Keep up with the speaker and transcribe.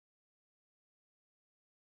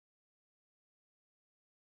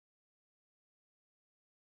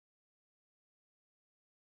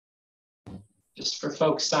Just for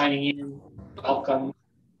folks signing in, welcome.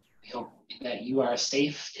 I hope that you are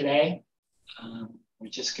safe today. We're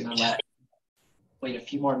just going to wait a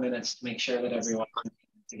few more minutes to make sure that everyone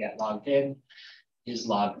to get logged in is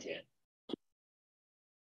logged in.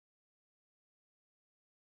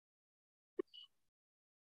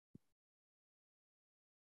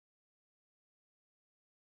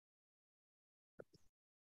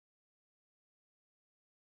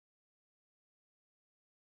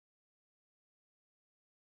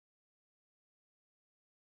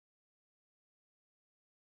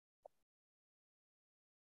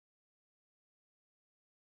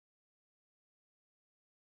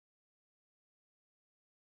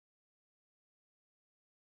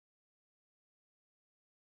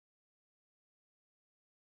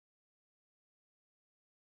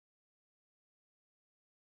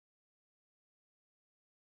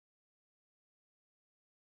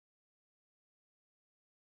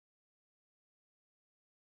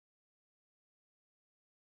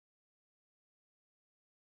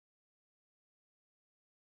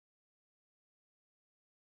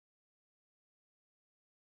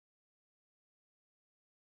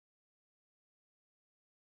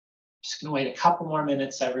 Just going to wait a couple more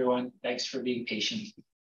minutes, everyone. Thanks for being patient.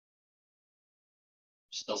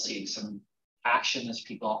 Still seeing some action as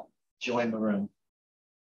people join the room.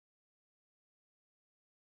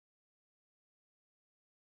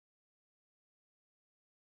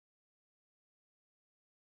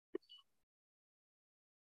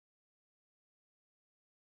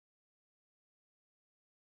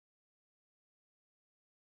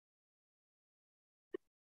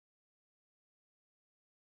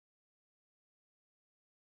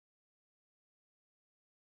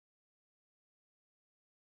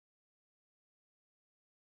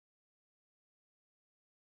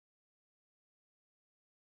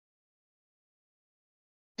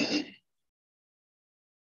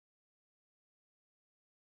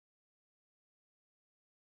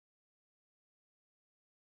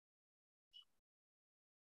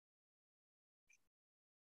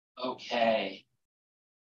 Okay.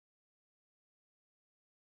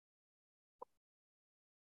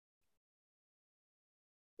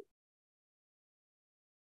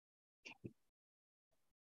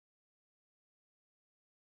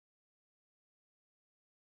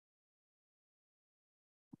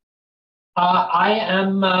 I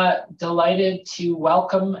am delighted to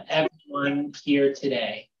welcome everyone here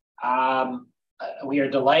today. We are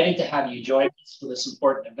delighted to have you join us for this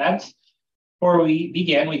important event. Before we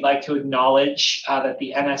begin, we'd like to acknowledge that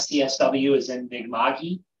the NSCSW is in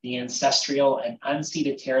Mi'kma'ki, the ancestral and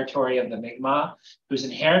unceded territory of the Mi'kmaq, whose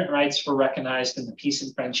inherent rights were recognized in the peace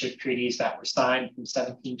and friendship treaties that were signed from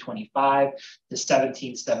 1725 to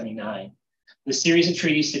 1779. The series of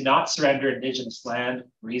treaties did not surrender Indigenous land,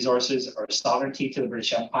 resources, or sovereignty to the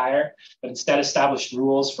British Empire, but instead established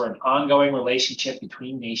rules for an ongoing relationship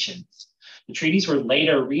between nations. The treaties were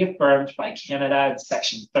later reaffirmed by Canada in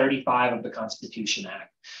Section 35 of the Constitution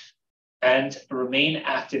Act and remain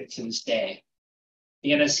active to this day.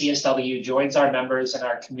 The NSCSW joins our members and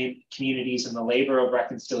our communities in the labor of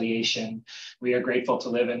reconciliation. We are grateful to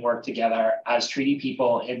live and work together as treaty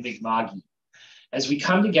people in Mi'kma'ki. As we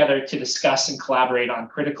come together to discuss and collaborate on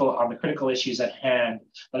the critical issues at hand,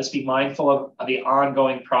 let us be mindful of the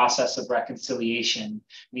ongoing process of reconciliation and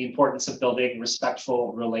the importance of building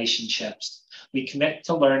respectful relationships. We commit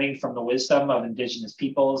to learning from the wisdom of Indigenous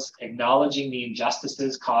peoples, acknowledging the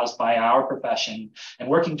injustices caused by our profession, and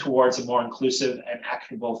working towards a more inclusive and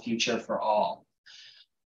equitable future for all.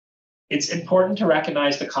 It's important to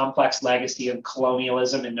recognize the complex legacy of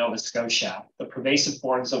colonialism in Nova Scotia. The pervasive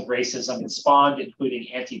forms of racism it spawned,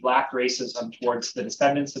 including anti-Black racism towards the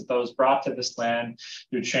descendants of those brought to this land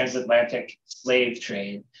through transatlantic slave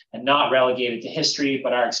trade, and not relegated to history,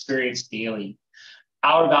 but are experienced daily.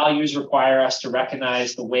 Our values require us to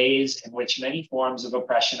recognize the ways in which many forms of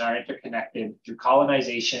oppression are interconnected through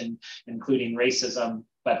colonization, including racism,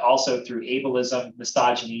 but also through ableism,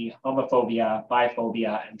 misogyny, homophobia,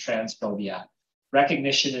 biphobia, and transphobia.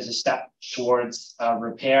 Recognition is a step towards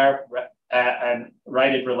repair and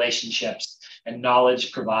righted relationships, and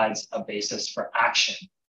knowledge provides a basis for action.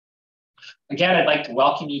 Again, I'd like to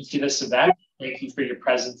welcome you to this event. Thank you for your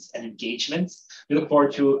presence and engagement. We look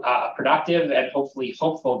forward to a productive and hopefully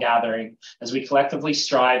hopeful gathering as we collectively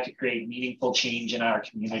strive to create meaningful change in our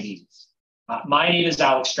communities. My name is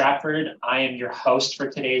Alec Stratford. I am your host for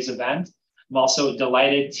today's event. I'm also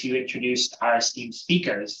delighted to introduce our esteemed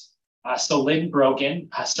speakers. So Lynn Brogan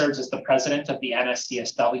serves as the president of the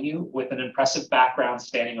NSCSW with an impressive background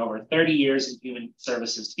spanning over 30 years in human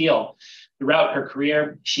services field. Throughout her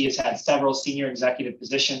career, she has had several senior executive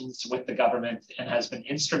positions with the government and has been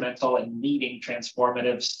instrumental in leading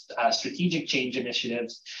transformative strategic change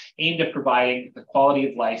initiatives aimed at providing the quality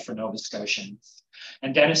of life for Nova Scotians.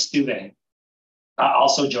 And Dennis Stuebing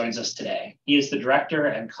also joins us today. He is the director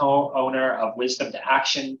and co-owner of Wisdom to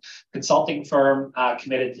Action, consulting firm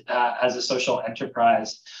committed as a social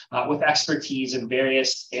enterprise with expertise in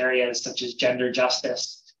various areas such as gender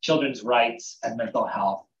justice, children's rights, and mental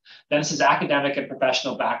health. Dennis's academic and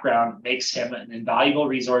professional background makes him an invaluable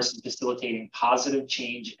resource in facilitating positive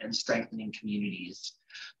change and strengthening communities.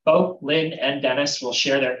 Both Lynn and Dennis will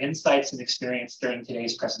share their insights and experience during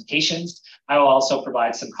today's presentations. I will also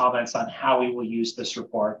provide some comments on how we will use this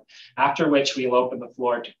report, after which we will open the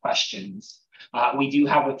floor to questions. We do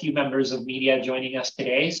have a few members of media joining us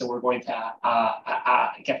today, so we're going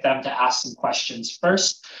to get them to ask some questions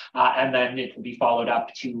first, and then it will be followed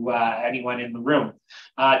up to anyone in the room.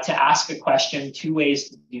 To ask a question, two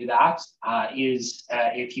ways to do that is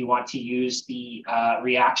if you want to use the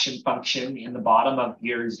reaction function in the bottom of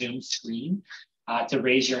your Zoom screen to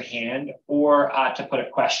raise your hand, or to put a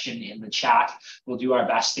question in the chat. We'll do our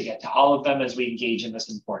best to get to all of them as we engage in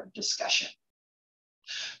this important discussion.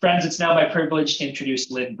 Friends, it's now my privilege to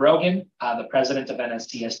introduce Lynn Brogan, the president of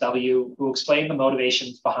NSCSW, who will explain the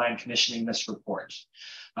motivations behind commissioning this report.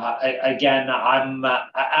 Again,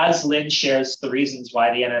 as Lynn shares the reasons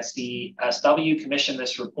why the NSCSW commissioned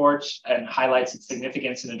this report and highlights its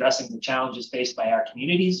significance in addressing the challenges faced by our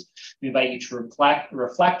communities, we invite you to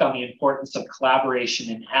reflect on the importance of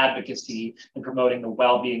collaboration and advocacy in promoting the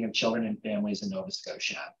well-being of children and families in Nova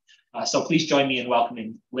Scotia. So please join me in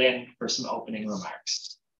welcoming Lynn for some opening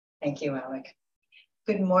remarks. Thank you, Alec.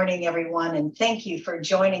 Good morning, everyone, and thank you for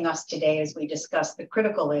joining us today as we discuss the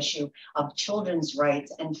critical issue of children's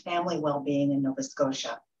rights and family well-being in Nova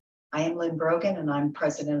Scotia. I am Lynn Brogan, and I'm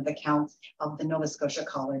president of the Council of the Nova Scotia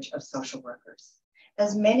College of Social Workers.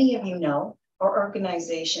 As many of you know, our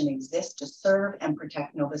organization exists to serve and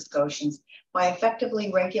protect Nova Scotians by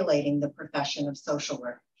effectively regulating the profession of social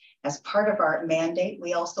work. As part of our mandate,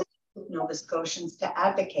 we also Nova Scotians to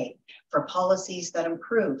advocate for policies that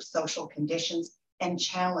improve social conditions and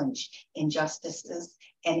challenge injustices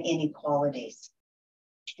and inequalities.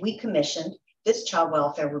 We commissioned this child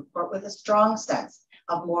welfare report with a strong sense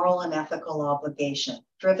of moral and ethical obligation,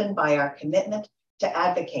 driven by our commitment to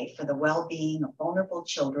advocate for the well-being of vulnerable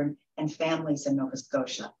children and families in Nova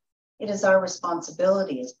Scotia. It is our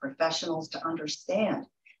responsibility as professionals to understand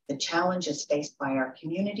the challenges faced by our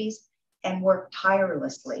communities and work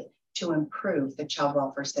tirelessly to improve the child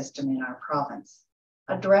welfare system in our province.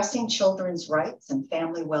 Addressing children's rights and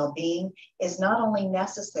family well-being is not only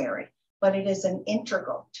necessary, but it is an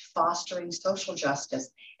integral to fostering social justice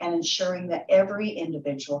and ensuring that every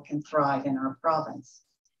individual can thrive in our province.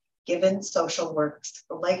 Given social work's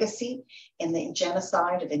legacy in the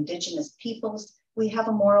genocide of Indigenous peoples, we have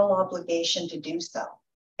a moral obligation to do so.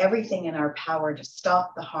 Everything in our power to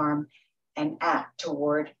stop the harm and act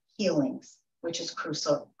toward healings, which is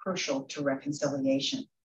crucial to reconciliation.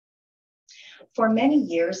 For many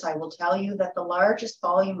years, I will tell you that the largest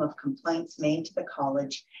volume of complaints made to the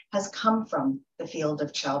college has come from the field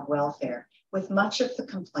of child welfare, with much of the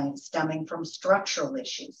complaints stemming from structural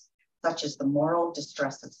issues, such as the moral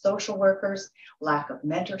distress of social workers, lack of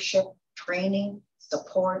mentorship, training,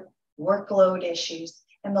 support, workload issues,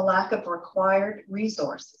 and the lack of required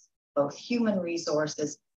resources, both human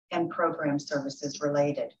resources and program services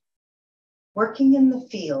related. Working in the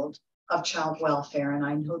field of child welfare, and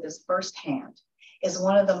I know this firsthand, is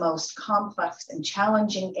one of the most complex and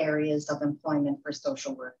challenging areas of employment for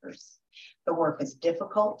social workers. The work is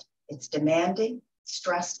difficult, it's demanding,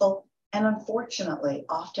 stressful, and unfortunately,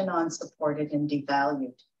 often unsupported and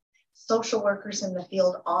devalued. Social workers in the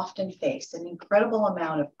field often face an incredible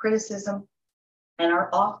amount of criticism and are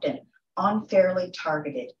often unfairly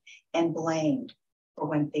targeted and blamed for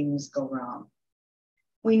when things go wrong.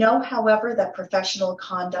 We know, however, that professional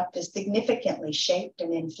conduct is significantly shaped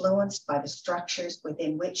and influenced by the structures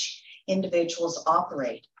within which individuals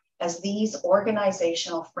operate, as these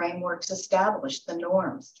organizational frameworks establish the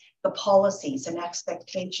norms, the policies and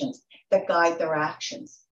expectations that guide their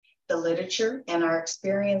actions. The literature and our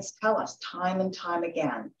experience tell us time and time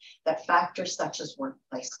again that factors such as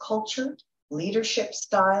workplace culture, leadership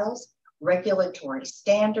styles, regulatory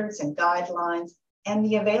standards and guidelines, and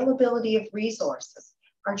the availability of resources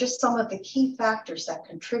are just some of the key factors that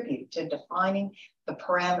contribute to defining the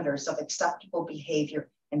parameters of acceptable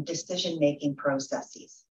behavior and decision-making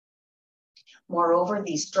processes. Moreover,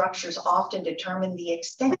 these structures often determine the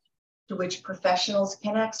extent to which professionals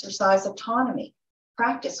can exercise autonomy,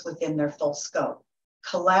 practice within their full scope,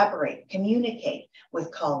 collaborate, communicate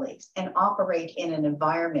with colleagues, and operate in an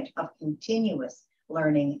environment of continuous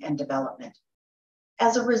learning and development.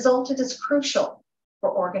 As a result, it is crucial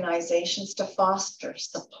for organizations to foster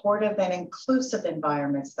supportive and inclusive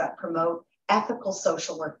environments that promote ethical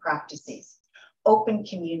social work practices, open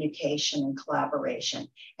communication and collaboration,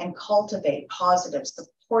 and cultivate positive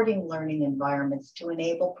supporting learning environments to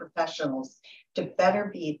enable professionals to better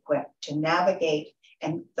be equipped to navigate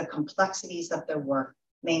and the complexities of their work,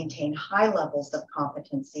 maintain high levels of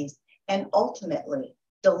competencies, and ultimately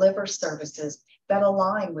deliver services that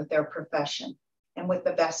align with their profession and with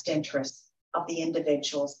the best interests of the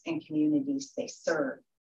individuals and communities they serve.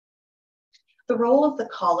 The role of the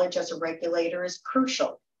college as a regulator is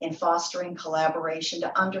crucial in fostering collaboration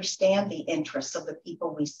to understand the interests of the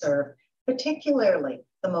people we serve, particularly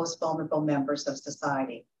the most vulnerable members of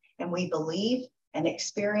society. And we believe and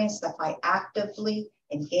experience that by actively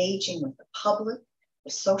engaging with the public,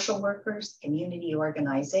 with social workers, community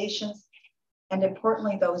organizations, and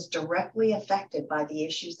importantly, those directly affected by the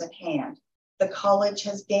issues at hand, the college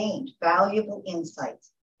has gained valuable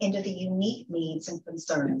insights into the unique needs and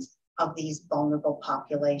concerns of these vulnerable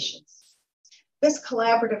populations. This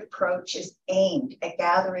collaborative approach is aimed at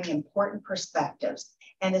gathering important perspectives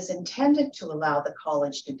and is intended to allow the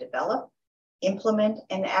college to develop, implement,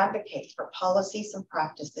 and advocate for policies and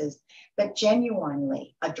practices that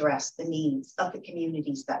genuinely address the needs of the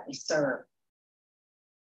communities that we serve.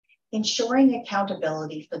 Ensuring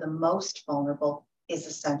accountability for the most vulnerable is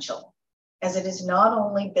essential, as it is not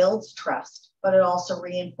only builds trust, but it also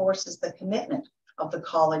reinforces the commitment of the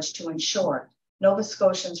college to ensure Nova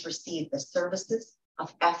Scotians receive the services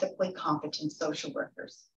of ethically competent social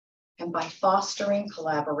workers. And by fostering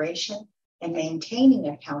collaboration and maintaining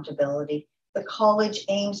accountability, the college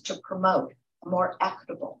aims to promote a more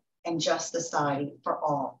equitable and just society for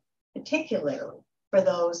all, particularly for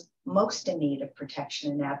those most in need of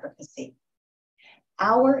protection and advocacy.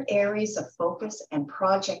 Our areas of focus and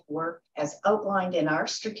project work, as outlined in our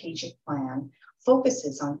strategic plan,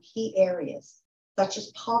 focuses on key areas such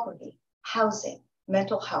as poverty, housing,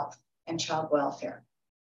 mental health, and child welfare.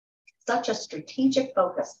 Such a strategic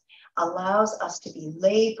focus allows us to be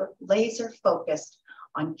laser focused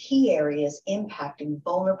on key areas impacting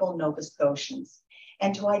vulnerable Nova Scotians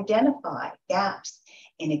and to identify gaps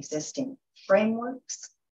in existing frameworks,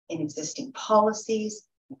 in existing policies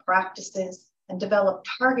and practices, and develop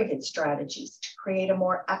targeted strategies to create a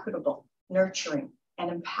more equitable, nurturing, and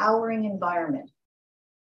empowering environment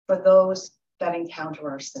for those that encounter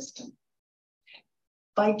our system.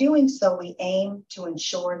 By doing so, we aim to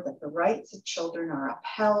ensure that the rights of children are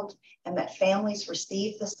upheld and that families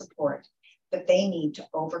receive the support that they need to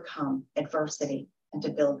overcome adversity and to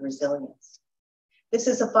build resilience. This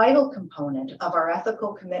is a vital component of our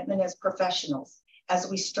ethical commitment as professionals as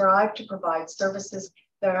we strive to provide services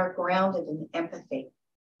that are grounded in empathy,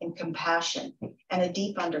 in compassion, and a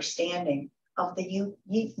deep understanding of the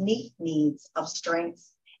unique needs of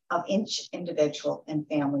strengths of each individual and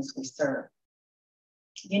families we serve.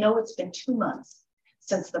 You know, it's been 2 months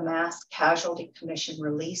since the Mass Casualty Commission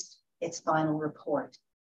released its final report,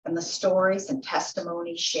 and the stories and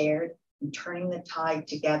testimonies shared in Turning the Tide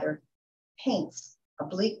Together paints a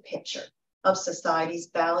bleak picture of society's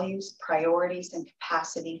values, priorities, and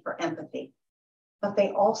capacity for empathy. But they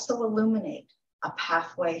also illuminate a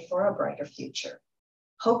pathway for a brighter future.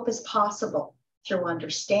 Hope is possible through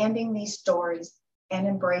understanding these stories and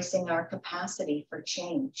embracing our capacity for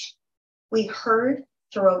change. We heard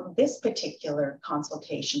throughout this particular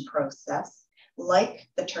consultation process, like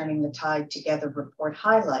the Turning the Tide Together report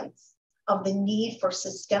highlights, of the need for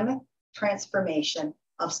systemic transformation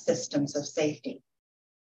of systems of safety.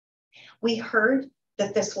 We heard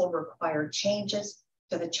that this will require changes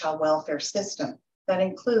to the child welfare system that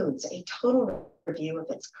includes a total review of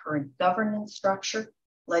its current governance structure,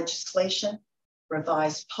 legislation,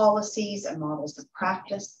 revised policies and models of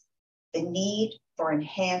practice, the need for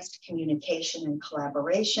enhanced communication and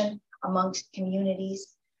collaboration amongst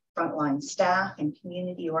communities, frontline staff, and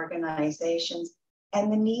community organizations,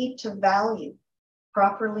 and the need to value,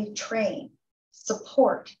 properly train,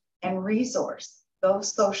 support, and resource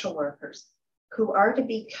those social workers who are to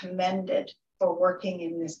be commended for working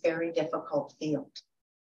in this very difficult field,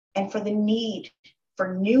 and for the need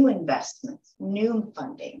for new investments, new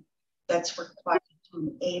funding that's required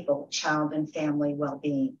to enable child and family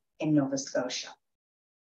well-being in Nova Scotia.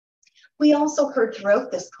 We also heard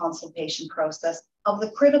throughout this consultation process of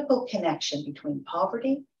the critical connection between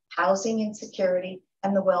poverty, housing insecurity,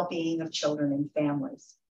 and the well-being of children and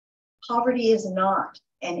families. Poverty is not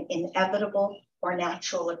an inevitable or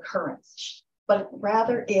natural occurrence, but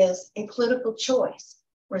rather is a political choice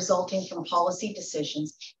resulting from policy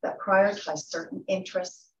decisions that prioritize certain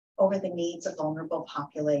interests over the needs of vulnerable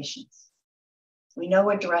populations. We know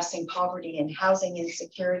addressing poverty and housing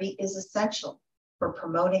insecurity is essential for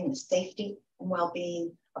promoting the safety and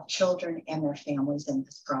well-being of children and their families in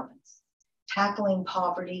this province. Tackling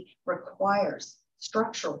poverty requires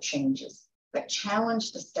structural changes that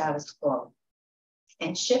challenge the status quo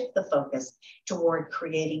and shift the focus toward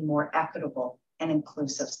creating more equitable and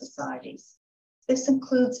inclusive societies. This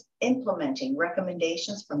includes implementing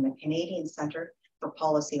recommendations from the Canadian Centre for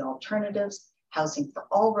Policy Alternatives, Housing for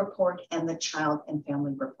All report, and the Child and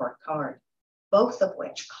Family Report Card, both of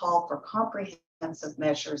which call for comprehensive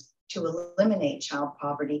measures to eliminate child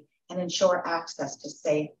poverty and ensure access to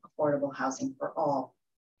safe, affordable housing for all.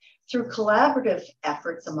 Through collaborative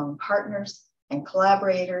efforts among partners and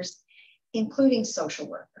collaborators, including social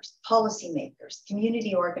workers, policymakers,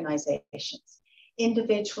 community organizations,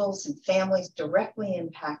 individuals and families directly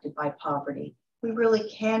impacted by poverty, we really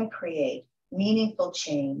can create meaningful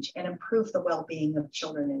change and improve the well-being of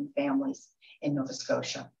children and families in Nova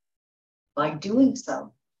Scotia. By doing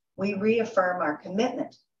so, we reaffirm our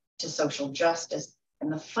commitment to social justice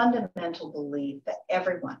and the fundamental belief that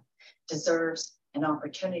everyone deserves an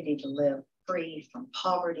opportunity to live free from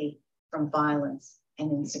poverty, from violence,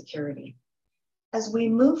 and insecurity. As we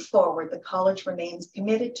move forward, the college remains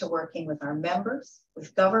committed to working with our members,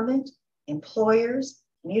 with government, employers,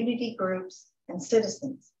 community groups, and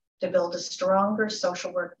citizens to build a stronger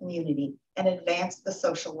social work community and advance the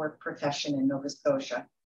social work profession in Nova Scotia.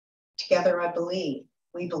 Together,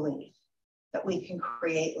 we believe that we can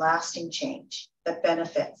create lasting change that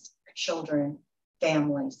benefits our children,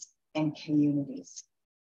 families, and communities.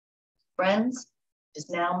 Friends, it is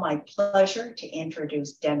now my pleasure to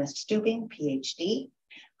introduce Dennis Stuebing, PhD,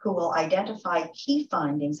 who will identify key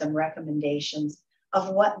findings and recommendations of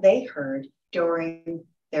what they heard during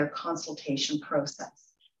their consultation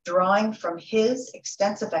process. Drawing from his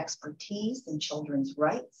extensive expertise in children's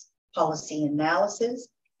rights, policy analysis,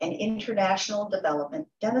 and international development,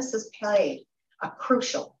 Dennis has played a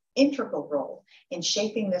crucial, integral role in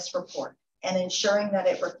shaping this report and ensuring that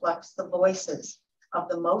it reflects the voices of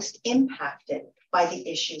the most impacted by the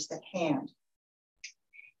issues at hand.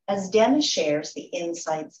 As Dennis shares the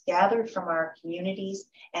insights gathered from our communities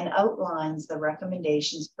and outlines the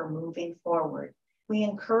recommendations for moving forward, we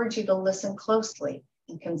encourage you to listen closely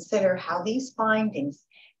and consider how these findings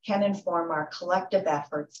can inform our collective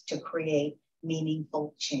efforts to create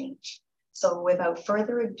meaningful change. So without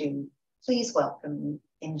further ado, please welcome me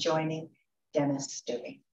in joining Dennis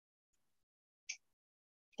Stuebing.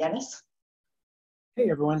 Dennis? Hey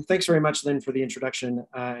everyone, thanks very much, Lynn, for the introduction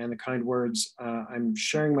and the kind words. I'm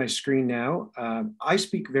sharing my screen now. I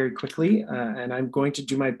speak very quickly and I'm going to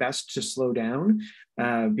do my best to slow down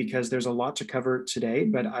because there's a lot to cover today,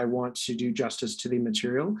 but I want to do justice to the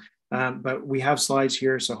material. But we have slides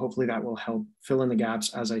here, so hopefully that will help fill in the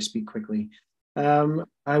gaps as I speak quickly.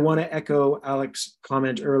 I want to echo Alec's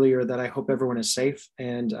comment earlier that I hope everyone is safe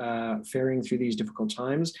and faring through these difficult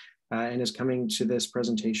times. And is coming to this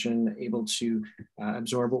presentation able to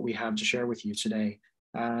absorb what we have to share with you today.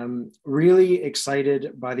 Really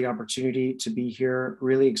excited by the opportunity to be here,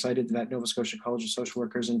 really excited that Nova Scotia College of Social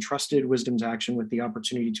Workers entrusted Wisdom to Action with the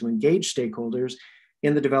opportunity to engage stakeholders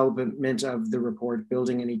in the development of the report,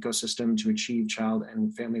 Building an Ecosystem to Achieve Child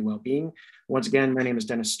and Family Wellbeing. Once again, my name is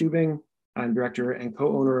Dennis Stuebing. I'm director and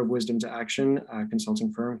co-owner of Wisdom to Action, a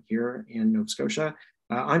consulting firm here in Nova Scotia.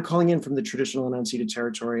 I'm calling in from the traditional and unceded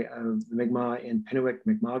territory of the Mi'kmaq in Pinuit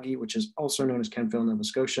Mi'kma'ki, which is also known as Kemptville, Nova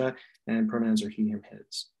Scotia, and pronouns are he, him,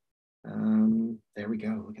 his. There we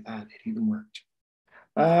go, look at that, it even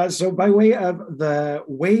worked. So by way of the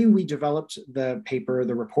way we developed the paper,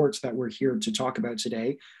 the reports that we're here to talk about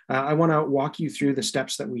today, I wanna walk you through the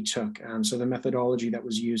steps that we took, so the methodology that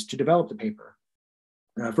was used to develop the paper.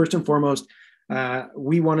 First and foremost,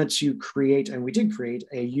 we wanted to create, and we did create,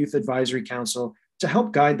 a youth advisory council to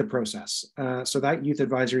help guide the process. So that Youth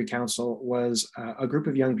Advisory Council was a group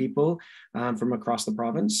of young people from across the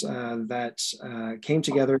province that came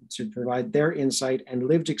together to provide their insight and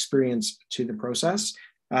lived experience to the process.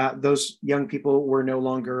 Those young people were no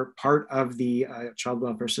longer part of the child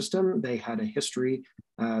welfare system. They had a history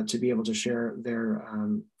to be able to share their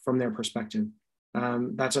from their perspective.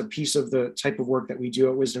 That's a piece of the type of work that we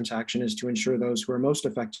do at Wisdom to Action, is to ensure those who are most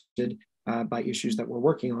affected by issues that we're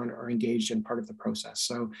working on are engaged in part of the process.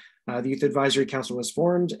 So the Youth Advisory Council was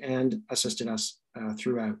formed and assisted us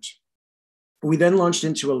throughout. We then launched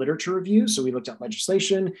into a literature review. So we looked at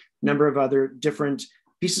legislation, a number of other different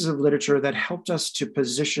pieces of literature that helped us to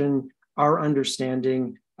position our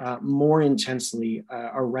understanding more intensely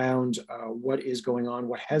around what is going on,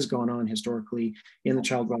 what has gone on historically in the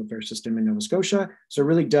child welfare system in Nova Scotia. So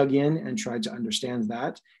really dug in and tried to understand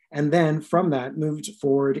that. And then from that moved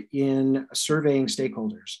forward in surveying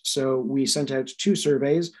stakeholders. So we sent out 2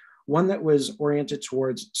 surveys, one that was oriented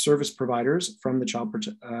towards service providers from the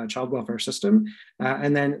child welfare system,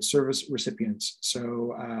 and then service recipients.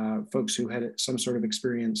 So folks who had some sort of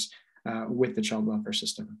experience with the child welfare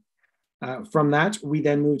system. From that, we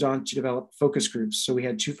then moved on to develop focus groups. So we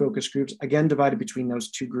had 2 focus groups, again, divided between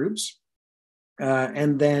those 2 groups.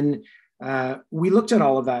 And then we looked at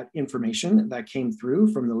all of that information that came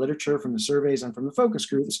through from the literature, from the surveys, and from the focus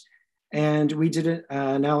groups. And we did an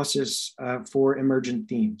analysis for emergent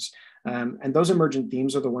themes. And those emergent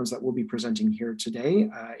themes are the ones that we'll be presenting here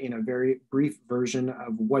today in a very brief version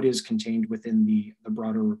of what is contained within the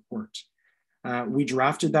broader report. We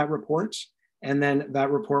drafted that report. And then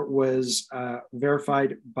that report was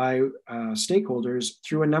verified by stakeholders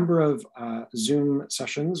through a number of Zoom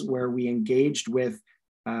sessions where we engaged with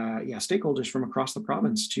stakeholders from across the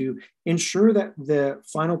province to ensure that the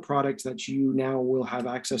final product that you now will have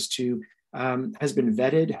access to has been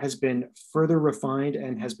vetted, has been further refined,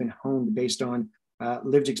 and has been honed based on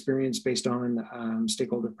lived experience, based on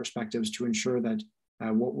stakeholder perspectives, to ensure that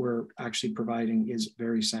what we're actually providing is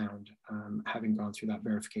very sound, having gone through that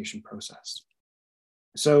verification process.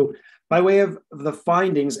 So by way of the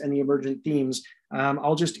findings and the emergent themes,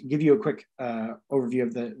 I'll just give you a quick overview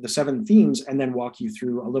of the 7 themes and then walk you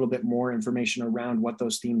through a little bit more information around what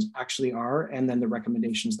those themes actually are and then the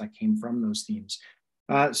recommendations that came from those themes.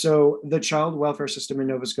 So the child welfare system in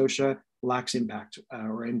Nova Scotia lacks impact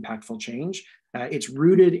or impactful change. It's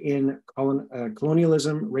rooted in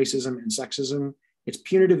colonialism, racism, and sexism. It's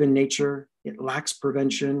punitive in nature. It lacks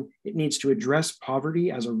prevention. It needs to address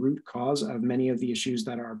poverty as a root cause of many of the issues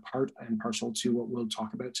that are part and parcel to what we'll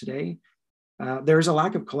talk about today. There is a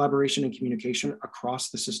lack of collaboration and communication across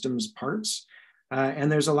the system's parts.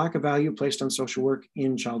 And there's a lack of value placed on social work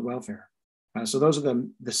in child welfare. So those are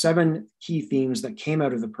the 7 key themes that came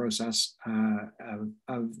out of the process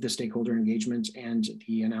of the stakeholder engagement and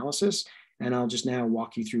the analysis. And I'll just now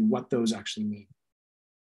walk you through what those actually mean.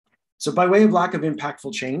 So by way of lack of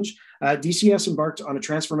impactful change, DCS embarked on a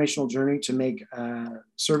transformational journey to make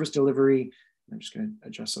service delivery, I'm just going to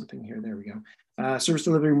adjust something here, there we go, service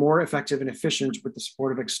delivery more effective and efficient with the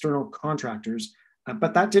support of external contractors,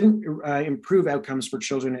 but that didn't improve outcomes for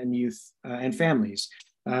children and youth and families.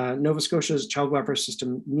 Nova Scotia's child welfare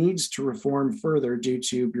system needs to reform further due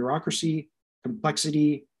to bureaucracy,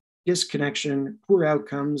 complexity, disconnection, poor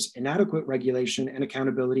outcomes, inadequate regulation and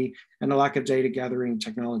accountability, and a lack of data gathering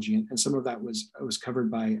technology. And some of that was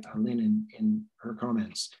covered by Lynn in her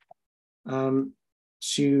comments. There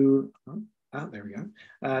we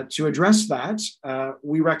go. To address that,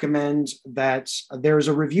 we recommend that there is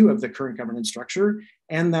a review of the current governance structure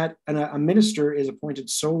and that a minister is appointed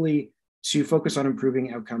solely to focus on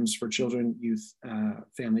improving outcomes for children, youth,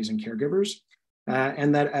 families, and caregivers.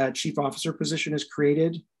 And that a chief officer position is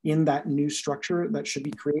created in that new structure that should be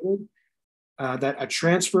created, that a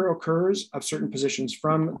transfer occurs of certain positions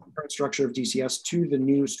from the current structure of DCS to the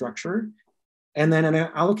new structure, and then an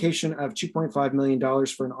allocation of $2.5 million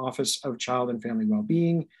for an Office of Child and Family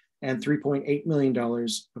Wellbeing and $3.8 million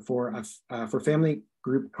for family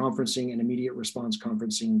group conferencing and immediate response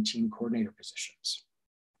conferencing team coordinator positions.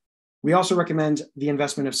 We also recommend the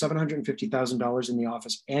investment of $750,000 in the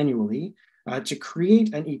office annually to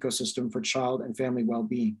create an ecosystem for child and family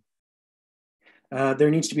well-being. There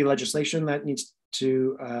needs to be legislation that needs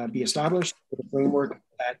to be established with a framework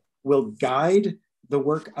that will guide the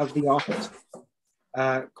work of the office.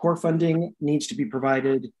 Core funding needs to be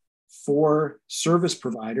provided for service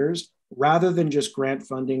providers rather than just grant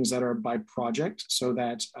fundings that are by project, so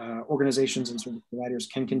that organizations and service providers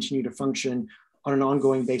can continue to function on an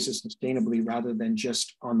ongoing basis sustainably rather than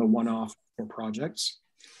just on the one-off for projects.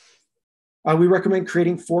 We recommend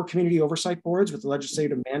creating 4 community oversight boards with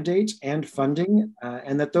legislative mandate and funding,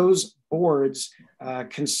 and that those boards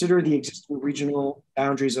consider the existing regional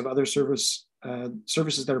boundaries of other services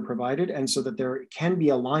that are provided, and so that there can be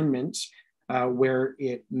alignment where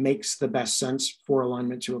it makes the best sense for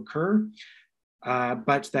alignment to occur,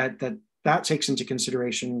 but that takes into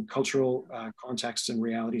consideration cultural contexts and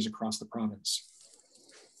realities across the province.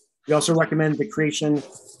 We also recommend the creation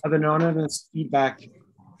of an anonymous feedback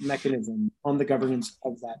mechanism on the governance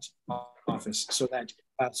of that office, so that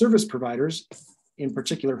service providers, in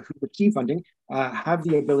particular who receive funding, have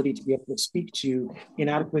the ability to be able to speak to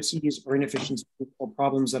inadequacies or inefficiencies or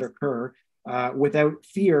problems that occur without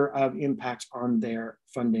fear of impact on their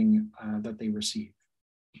funding that they receive.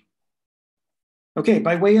 Okay,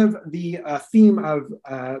 by way of the theme of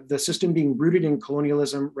the system being rooted in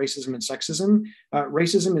colonialism, racism, and sexism,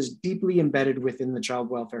 racism is deeply embedded within the child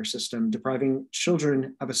welfare system, depriving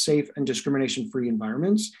children of a safe and discrimination-free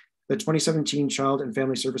environment. The 2017 Child and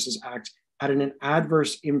Family Services Act had an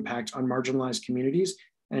adverse impact on marginalized communities.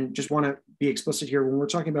 And just want to be explicit here, when we're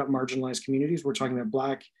talking about marginalized communities, we're talking about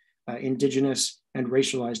Black, Indigenous, and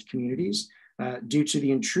racialized communities. Due to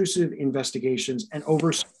the intrusive investigations and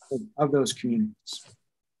oversight of those communities.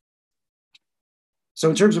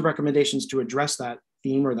 So in terms of recommendations to address that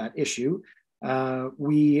theme or that issue,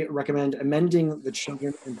 we recommend amending the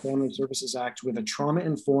Children and Family Services Act with a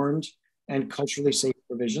trauma-informed and culturally safe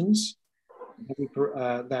provisions,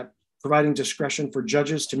 that providing discretion for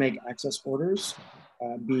judges to make access orders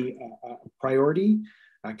be a priority,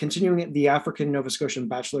 continuing the African Nova Scotian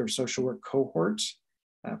Bachelor of Social Work cohort,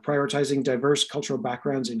 prioritizing diverse cultural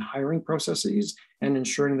backgrounds in hiring processes, and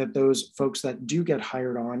ensuring that those folks that do get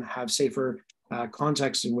hired on have safer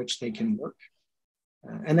contexts in which they can work.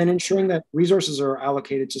 And then ensuring that resources are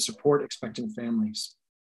allocated to support expectant families.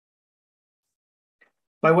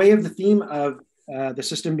 By way of the theme of the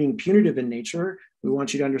system being punitive in nature, we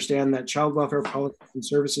want you to understand that child welfare policies and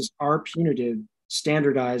services are punitive,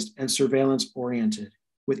 standardized, and surveillance-oriented,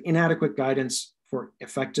 with inadequate guidance for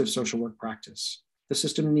effective social work practice. The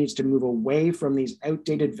system needs to move away from these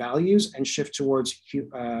outdated values and shift towards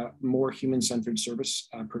more human-centered service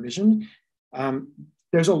provision.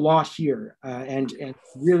 There's a lot here, and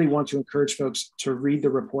really want to encourage folks to read the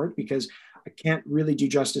report, because I can't really do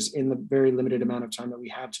justice in the very limited amount of time that we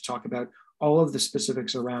have to talk about all of the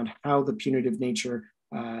specifics around how the punitive nature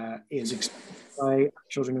is experienced by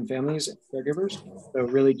children and families and caregivers. So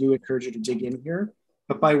really do encourage you to dig in here.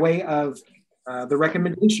 But by way of the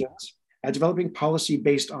recommendations, developing policy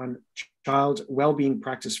based on child well-being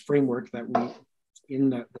practice framework that we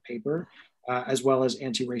in the paper, as well as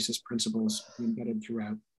anti-racist principles embedded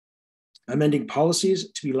throughout. Amending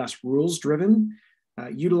policies to be less rules-driven,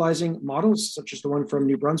 utilizing models such as the one from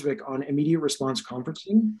New Brunswick on immediate response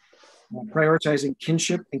conferencing, prioritizing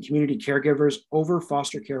kinship and community caregivers over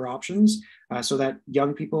foster care options, so that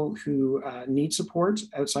young people who need support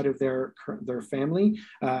outside of their family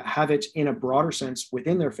have it in a broader sense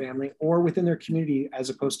within their family or within their community, as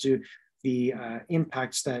opposed to the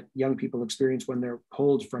impacts that young people experience when they're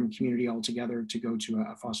pulled from community altogether to go to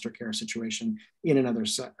a foster care situation in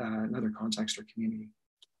another context or community.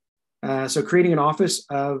 So creating an office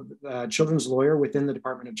of children's lawyer within the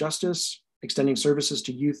Department of Justice, extending services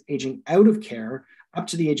to youth aging out of care up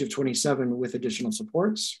to the age of 27 with additional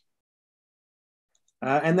supports.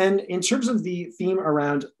 And then in terms of the theme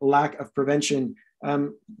around lack of prevention,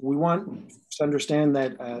 we want to understand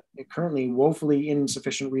that currently woefully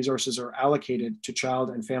insufficient resources are allocated to child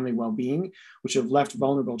and family well-being, which have left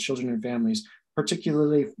vulnerable children and families,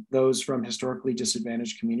 particularly those from historically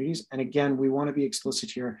disadvantaged communities. And again, we want to be explicit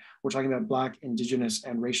here. We're talking about Black, Indigenous,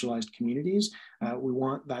 and racialized communities. We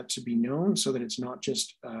want that to be known so that it's not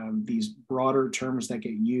just these broader terms that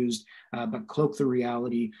get used, but cloak the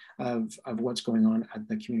reality of what's going on at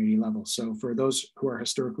the community level. So for those who are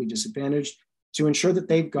historically disadvantaged, to ensure that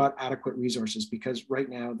they've got adequate resources, because right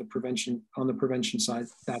now on the prevention side,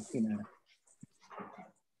 that's inadequate.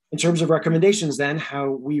 In terms of recommendations then,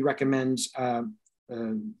 how we recommend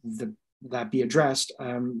that be addressed,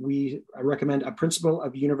 we recommend a principle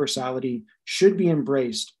of universality should be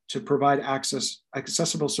embraced to provide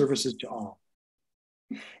accessible services to all.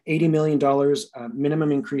 $80 million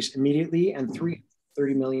minimum increase immediately, and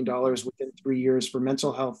 $330 million within 3 years for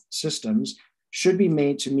mental health systems should be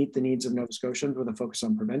made to meet the needs of Nova Scotians with a focus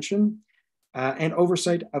on prevention. And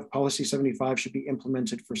oversight of Policy 75 should be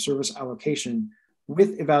implemented for service allocation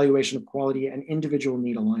with evaluation of quality and individual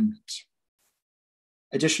need alignment.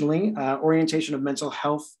 Additionally, orientation of mental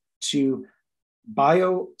health to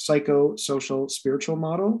bio, psycho, social, spiritual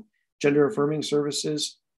model, gender affirming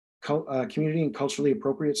services, community and culturally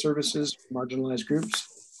appropriate services, marginalized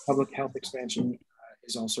groups, public health expansion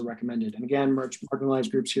is also recommended. And again,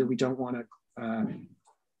 marginalized groups here, we don't want to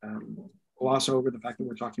gloss over the fact that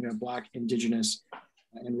we're talking about Black, Indigenous,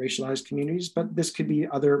 and racialized communities, but this could be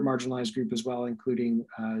other marginalized groups as well, including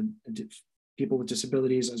people with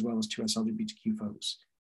disabilities, as well as 2S LGBTQ folks.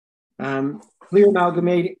 Clearly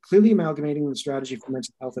amalgamating the strategy for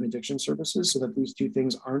mental health and addiction services so that these two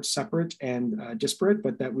things aren't separate and disparate,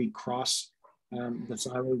 but that we cross the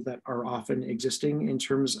silos that are often existing in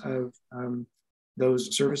terms of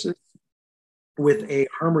those services, with a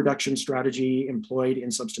harm reduction strategy employed in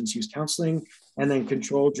substance use counseling, and then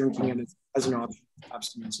controlled drinking as an option.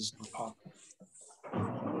 Abstinence is not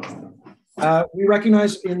possible. We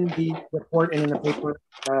recognize in the report and in the paper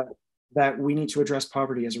that we need to address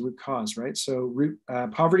poverty as a root cause, right? So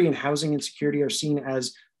poverty and housing insecurity are seen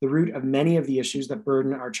as the root of many of the issues that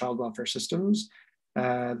burden our child welfare systems.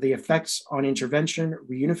 The effects on intervention,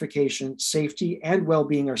 reunification, safety, and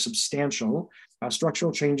well-being are substantial.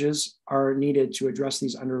 Structural changes are needed to address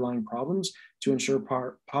these underlying problems to ensure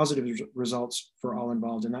positive results for all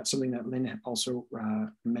involved. And that's something that Lynn also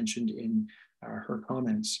mentioned in her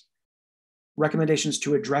comments. Recommendations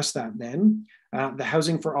to address that then. The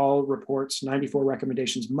Housing for All report's 94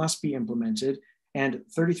 recommendations must be implemented, and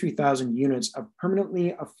 33,000 units of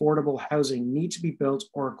permanently affordable housing need to be built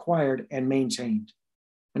or acquired and maintained.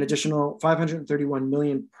 An additional $531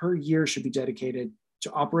 million per year should be dedicated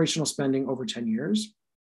to operational spending over 10 years.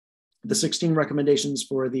 The 16 recommendations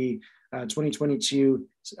for the 2022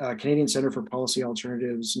 Canadian Centre for Policy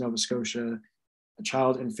Alternatives, Nova Scotia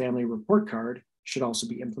Child and Family Report Card should also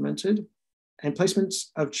be implemented. And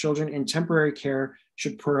placements of children in temporary care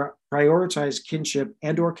should prioritize kinship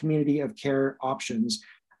and/or community of care options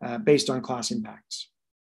based on class impacts.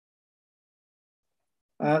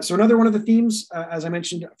 So another one of the themes, as I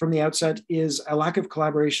mentioned from the outset, is a lack of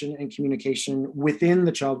collaboration and communication within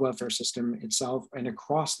the child welfare system itself and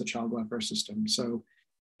across the child welfare system. So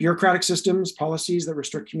bureaucratic systems, policies that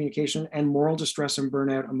restrict communication, and moral distress and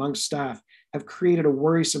burnout amongst staff have created a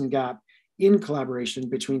worrisome gap in collaboration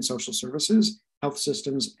between social services, health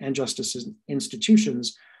systems, and justice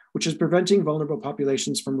institutions, which is preventing vulnerable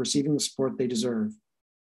populations from receiving the support they deserve.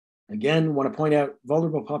 Again, want to point out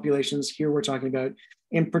vulnerable populations. Here we're talking about,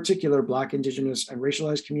 in particular, Black, Indigenous, and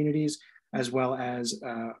racialized communities, as well as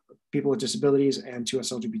people with disabilities and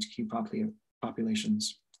 2S LGBTQ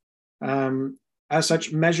populations. As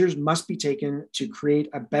such, measures must be taken to create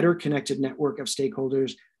a better connected network of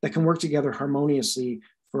stakeholders that can work together harmoniously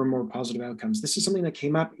for more positive outcomes. This is something that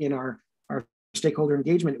came up in our stakeholder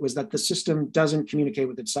engagement, was that the system doesn't communicate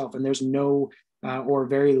with itself, and there's no or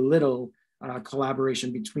very little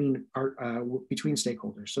collaboration between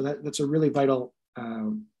stakeholders. So that's a really vital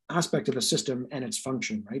aspect of the system and its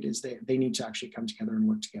function, right? Is they need to actually come together and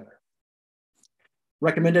work together.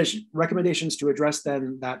 Recommendations to address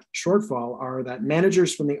then that shortfall are that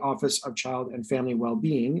managers from the Office of Child and Family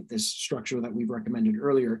Wellbeing, this structure that we've recommended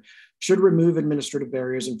earlier, should remove administrative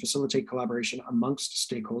barriers and facilitate collaboration amongst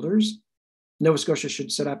stakeholders. Nova Scotia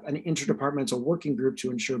should set up an interdepartmental working group to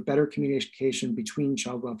ensure better communication between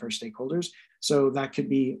child welfare stakeholders. So that could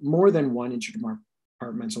be more than one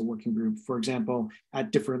interdepartmental working group, for example,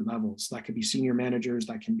 at different levels. That could be senior managers,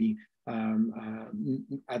 that can be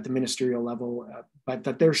at the ministerial level, but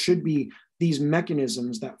that there should be these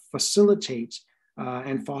mechanisms that facilitate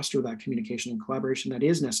and foster that communication and collaboration that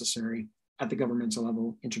is necessary at the governmental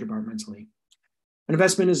level interdepartmentally. An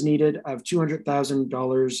investment is needed of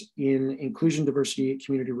 $200,000 in inclusion, diversity,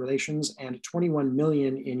 community relations, and $21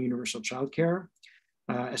 million in universal childcare.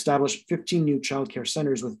 Establish 15 new childcare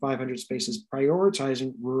centers with 500 spaces,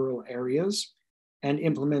 prioritizing rural areas, and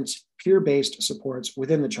implement peer-based supports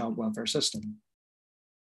within the child welfare system.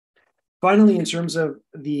 Finally, in terms of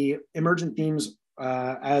the emergent themes,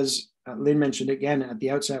 as Lynn mentioned again at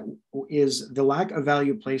the outset, is the lack of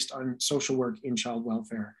value placed on social work in child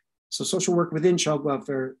welfare. So social work within child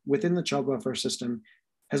welfare, within the child welfare system,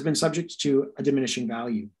 has been subject to a diminishing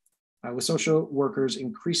value, with social workers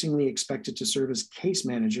increasingly expected to serve as case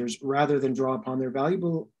managers rather than draw upon their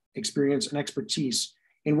valuable experience and expertise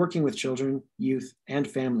in working with children, youth, and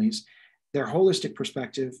families, their holistic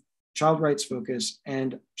perspective, child rights focus,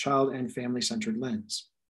 and child and family-centered lens.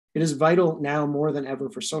 It is vital now more than ever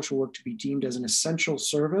for social work to be deemed as an essential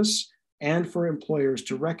service and for employers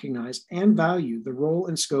to recognize and value the role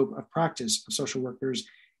and scope of practice of social workers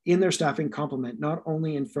in their staffing complement, not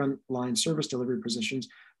only in frontline service delivery positions,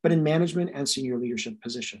 but in management and senior leadership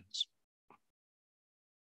positions.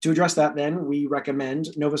 To address that then, we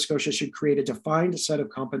recommend Nova Scotia should create a defined set of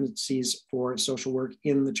competencies for social work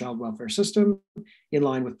in the child welfare system in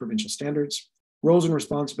line with provincial standards. Roles and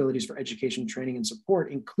responsibilities for education, training, and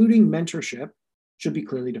support, including mentorship, should be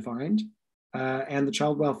clearly defined. And the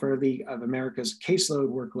Child Welfare League of America's caseload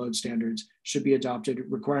workload standards should be adopted,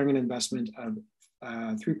 requiring an investment of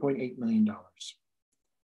 $3.8 million.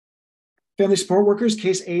 Family support workers,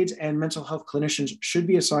 case aides, and mental health clinicians should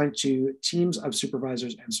be assigned to teams of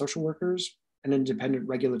supervisors and social workers. An independent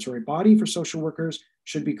regulatory body for social workers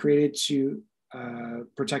should be created to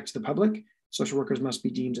protect the public. Social workers must be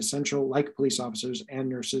deemed essential, like police officers and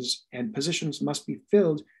nurses, and positions must be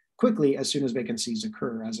filled quickly as soon as vacancies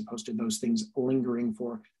occur, as opposed to those things lingering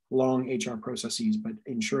for long HR processes, but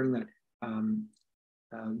ensuring that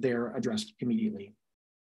they're addressed immediately.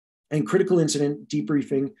 And critical incident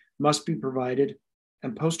debriefing must be provided,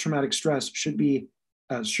 and post-traumatic stress should be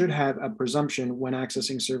should have a presumption when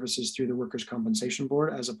accessing services through the Workers' Compensation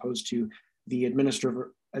Board, as opposed to the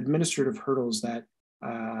administrative hurdles that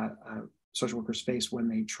social workers face when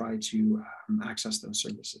they try to access those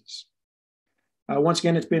services. Once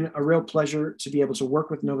again, it's been a real pleasure to be able to work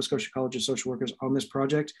with Nova Scotia College of Social Workers on this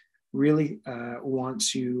project. Really want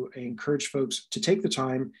to encourage folks to take the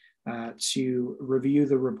time to review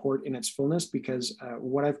the report in its fullness, because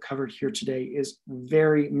what I've covered here today is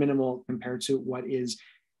very minimal compared to what is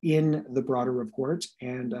in the broader report.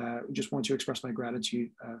 And just want to express my gratitude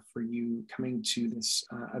for you coming to this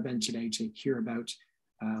event today to hear about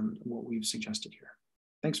what we've suggested here.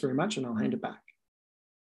 Thanks very much, and I'll hand it back.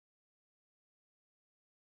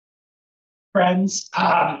 Friends,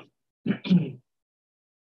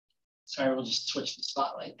 sorry, we'll just switch the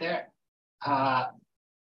spotlight there.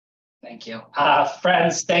 Thank you.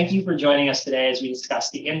 Friends, thank you for joining us today as we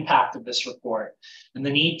discuss the impact of this report and the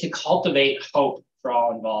need to cultivate hope for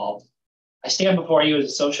all involved. I stand before you as a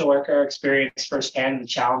social worker, experienced firsthand the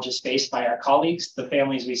challenges faced by our colleagues, the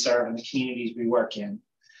families we serve, and the communities we work in.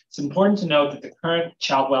 It's important to note that the current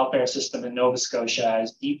child welfare system in Nova Scotia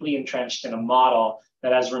is deeply entrenched in a model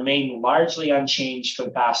that has remained largely unchanged for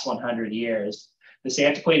the past 100 years. This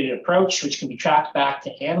antiquated approach, which can be tracked back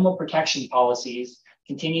to animal protection policies,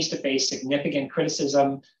 continues to face significant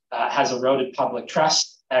criticism, has eroded public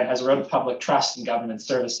trust in government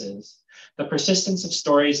services. The persistence of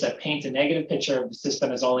stories that paint a negative picture of the system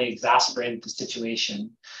has only exacerbated the situation,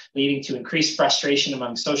 leading to increased frustration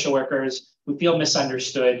among social workers who feel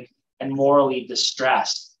misunderstood and morally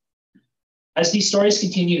distressed. As these stories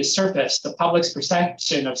continue to surface, the public's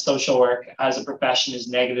perception of social work as a profession is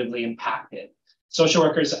negatively impacted. Social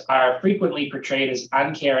workers are frequently portrayed as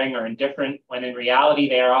uncaring or indifferent, when in reality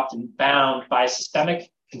they are often bound by systemic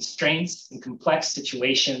constraints and complex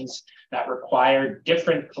situations that require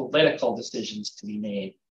different political decisions to be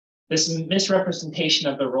made. This misrepresentation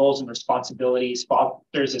of the roles and responsibilities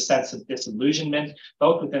fosters a sense of disillusionment,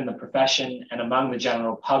 both within the profession and among the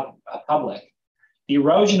general public. The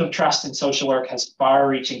erosion of trust in social work has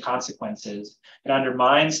far-reaching consequences. It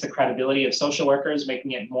undermines the credibility of social workers,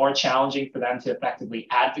 making it more challenging for them to effectively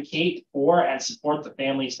advocate for and support the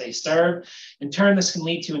families they serve. In turn, this can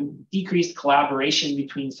lead to decreased collaboration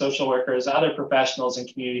between social workers, other professionals, and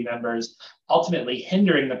community members, ultimately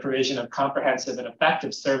hindering the provision of comprehensive and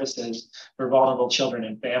effective services for vulnerable children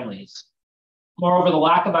and families. Moreover, the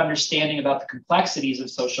lack of understanding about the complexities of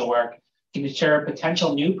social work can deter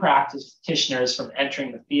potential new practitioners from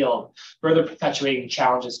entering the field, further perpetuating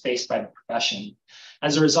challenges faced by the profession.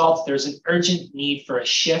 As a result, there's an urgent need for a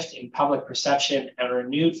shift in public perception and a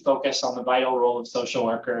renewed focus on the vital role of social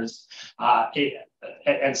workers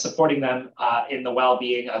and supporting them in the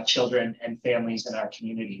well-being of children and families in our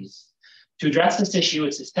communities. To address this issue,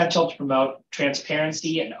 it's essential to promote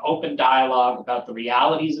transparency and open dialogue about the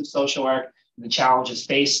realities of social work and the challenges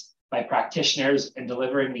faced by practitioners in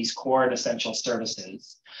delivering these core and essential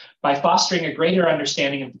services. By fostering a greater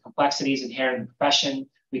understanding of the complexities inherent in the profession,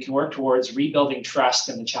 we can work towards rebuilding trust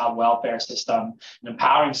in the child welfare system and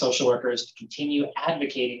empowering social workers to continue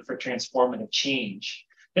advocating for transformative change.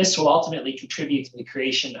 This will ultimately contribute to the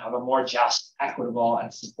creation of a more just, equitable,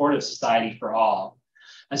 and supportive society for all.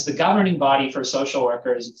 As the governing body for social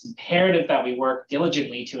workers, it's imperative that we work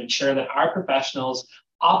diligently to ensure that our professionals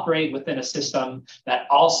operate within a system that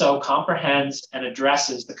also comprehends and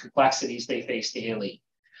addresses the complexities they face daily.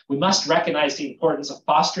 We must recognize the importance of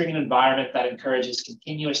fostering an environment that encourages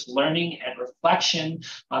continuous learning and reflection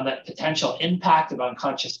on the potential impact of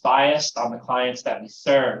unconscious bias on the clients that we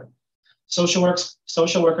serve. Social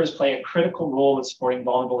workers play a critical role in supporting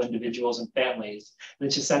vulnerable individuals and families. And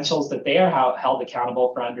it's essential that they are held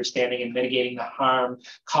accountable for understanding and mitigating the harm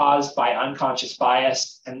caused by unconscious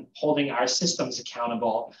bias and holding our systems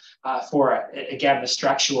accountable for, again, the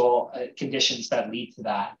structural conditions that lead to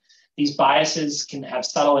that. These biases can have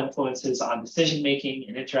subtle influences on decision-making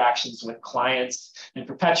and interactions with clients and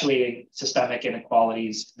perpetuating systemic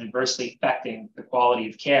inequalities and adversely affecting the quality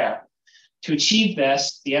of care. To achieve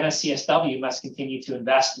this, the NSCSW must continue to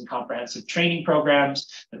invest in comprehensive training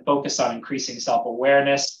programs that focus on increasing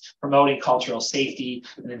self-awareness, promoting cultural safety,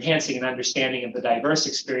 and enhancing an understanding of the diverse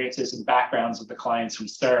experiences and backgrounds of the clients we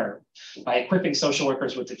serve. By equipping social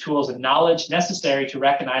workers with the tools and knowledge necessary to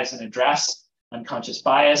recognize and address unconscious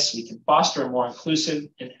bias, we can foster a more inclusive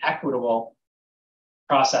and equitable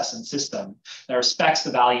process and system that respects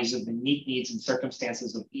the values of the unique needs and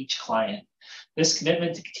circumstances of each client. This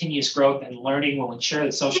commitment to continuous growth and learning will ensure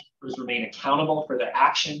that social workers remain accountable for their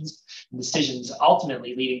actions and decisions,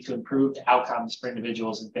 ultimately leading to improved outcomes for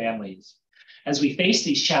individuals and families. As we face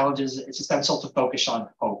these challenges, it's essential to focus on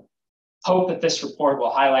hope. Hope that this report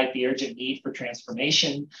will highlight the urgent need for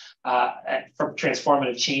transformation, for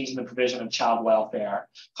transformative change in the provision of child welfare.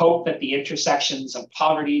 Hope that the intersections of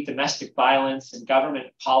poverty, domestic violence, and government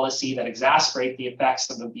policy that exacerbate the effects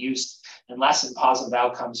of abuse and lessen positive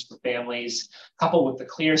outcomes for families, coupled with the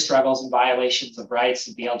clear struggles and violations of rights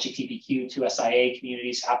of the LGBTQ2SIA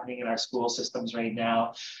communities happening in our school systems right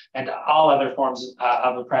now, and all other forms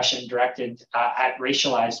of oppression directed at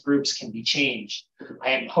racialized groups can be changed.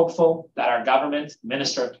 I am hopeful that our government,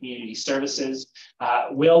 Minister of Community Services,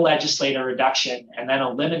 will legislate a reduction and then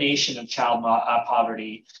elimination of child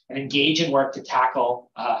poverty and engage in work to tackle,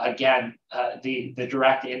 again, the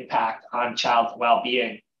direct impact on child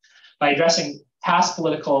well-being. By addressing past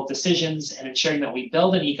political decisions and ensuring that we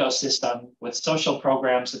build an ecosystem with social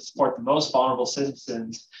programs that support the most vulnerable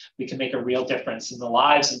citizens, we can make a real difference in the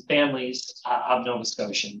lives and families of Nova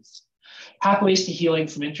Scotians. Pathways to healing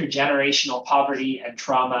from intergenerational poverty and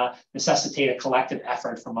trauma necessitate a collective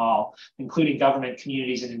effort from all, including government,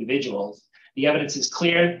 communities, and individuals. The evidence is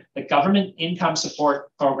clear that government income support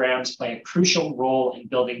programs play a crucial role in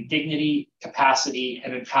building dignity, capacity,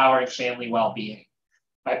 and empowering family well-being.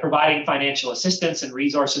 By providing financial assistance and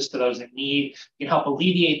resources to those in need, we can help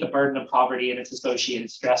alleviate the burden of poverty and its associated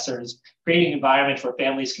stressors, creating an environment where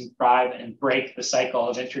families can thrive and break the cycle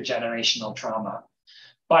of intergenerational trauma.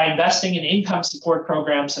 By investing in income support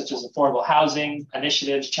programs such as affordable housing,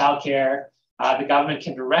 initiatives, childcare, the government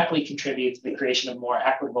can directly contribute to the creation of more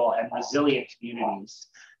equitable and resilient communities.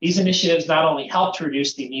 These initiatives not only help to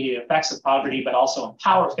reduce the immediate effects of poverty, but also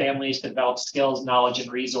empower families to develop skills, knowledge,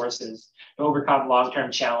 and resources to overcome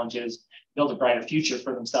long-term challenges, build a brighter future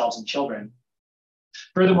for themselves and children.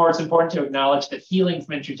 Furthermore, it's important to acknowledge that healing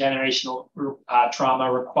from intergenerational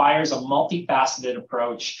trauma requires a multifaceted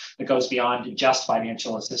approach that goes beyond just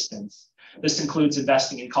financial assistance. This includes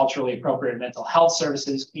investing in culturally appropriate mental health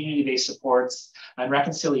services, community-based supports, and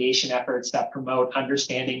reconciliation efforts that promote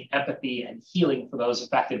understanding, empathy, and healing for those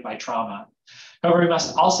affected by trauma. However, we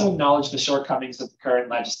must also acknowledge the shortcomings of the current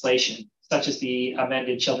legislation, such as the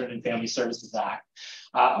amended Children and Family Services Act,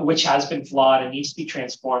 which has been flawed and needs to be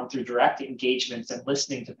transformed through direct engagements and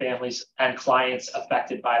listening to families and clients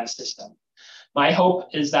affected by the system. My hope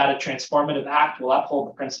is that a transformative act will uphold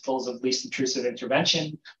the principles of least intrusive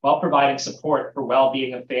intervention while providing support for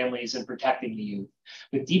well-being of families and protecting the youth.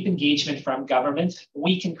 With deep engagement from government,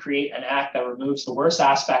 we can create an act that removes the worst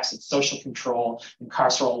aspects of social control and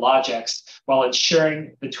carceral logics while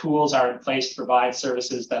ensuring the tools are in place to provide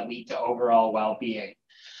services that lead to overall well-being.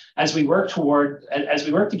 As we work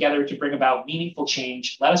together to bring about meaningful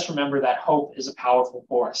change, let us remember that hope is a powerful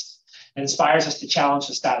force. It inspires us to challenge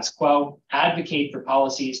the status quo, advocate for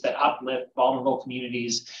policies that uplift vulnerable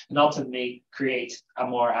communities, and ultimately create a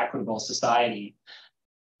more equitable society.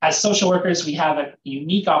 As social workers, we have a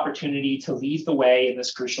unique opportunity to lead the way in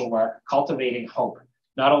this crucial work, cultivating hope,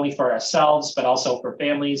 not only for ourselves, but also for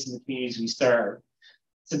families and the communities we serve.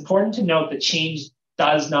 It's important to note that change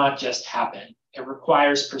does not just happen. It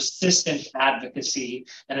requires persistent advocacy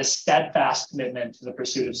and a steadfast commitment to the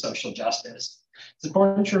pursuit of social justice. It's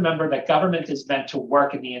important to remember that government is meant to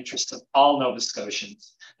work in the interests of all Nova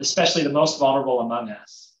Scotians, especially the most vulnerable among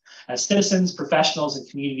us. As citizens, professionals, and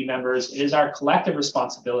community members, it is our collective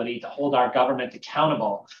responsibility to hold our government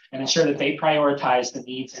accountable and ensure that they prioritize the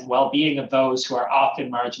needs and well-being of those who are often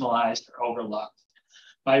marginalized or overlooked.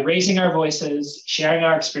 By raising our voices, sharing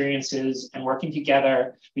our experiences, and working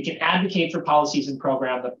together, we can advocate for policies and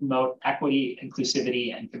programs that promote equity,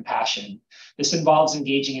 inclusivity, and compassion. This involves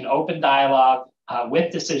engaging in open dialogue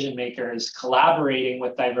with decision makers, collaborating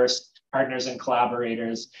with diverse partners and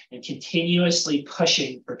collaborators, and continuously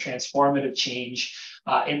pushing for transformative change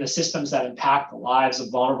in the systems that impact the lives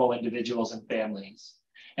of vulnerable individuals and families.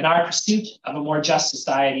 In our pursuit of a more just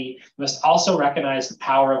society, we must also recognize the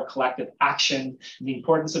power of collective action and the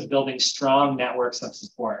importance of building strong networks of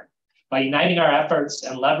support. By uniting our efforts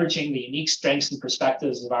and leveraging the unique strengths and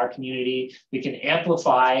perspectives of our community, we can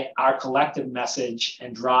amplify our collective message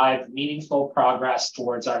and drive meaningful progress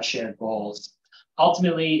towards our shared goals.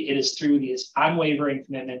 Ultimately, it is through this unwavering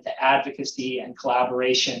commitment to advocacy and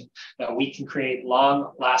collaboration that we can create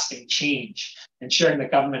long-lasting change, ensuring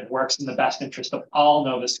that government works in the best interest of all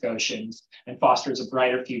Nova Scotians and fosters a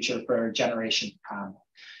brighter future for our generation to come.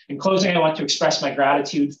 In closing, I want to express my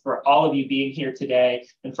gratitude for all of you being here today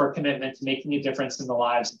and for a commitment to making a difference in the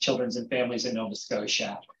lives of children and families in Nova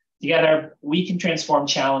Scotia. Together, we can transform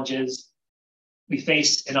challenges we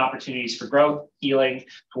face in opportunities for growth, healing,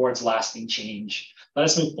 towards lasting change. Let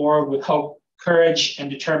us move forward with hope, courage, and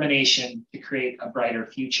determination to create a brighter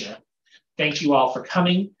future. Thank you all for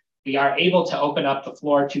coming. we are able to open up the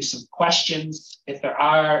floor to some questions. If there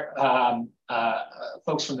are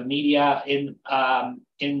folks from the media in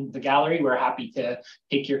the gallery, we're happy to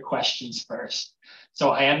take your questions first. So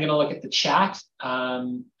I am going to look at the chat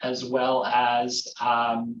as well as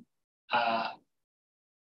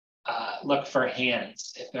look for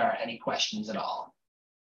hands if there are any questions at all.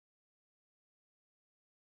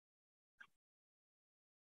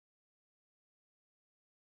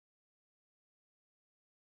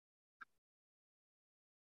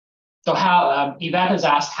 So how Yvette has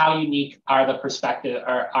asked, how unique are the perspective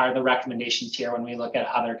or are the recommendations here when we look at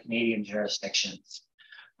other Canadian jurisdictions?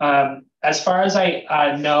 As far as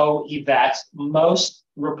I know, Yvette, most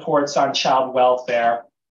reports on child welfare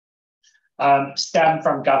stem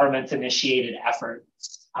from government-initiated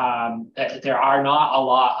efforts. There are not a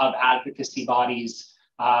lot of advocacy bodies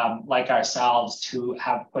like ourselves who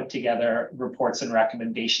have put together reports and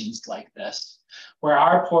recommendations like this. Where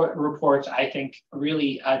our report, I think,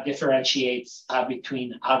 really differentiates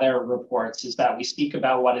between other reports is that we speak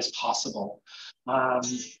about what is possible.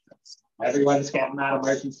 Everyone's getting that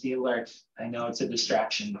emergency alert. I know it's a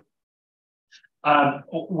distraction.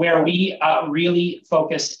 Where we really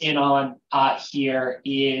focus in on here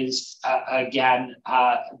is, again,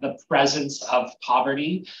 the presence of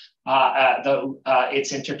poverty,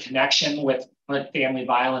 its interconnection with family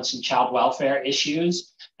violence and child welfare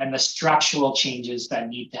issues, and the structural changes that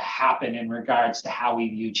need to happen in regards to how we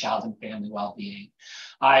view child and family well-being.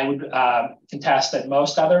 I would contest that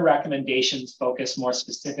most other recommendations focus more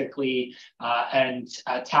specifically and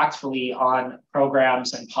tactfully on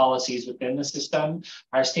programs and policies within the system.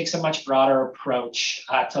 Ours takes a much broader approach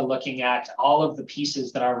to looking at all of the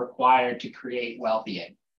pieces that are required to create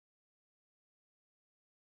well-being.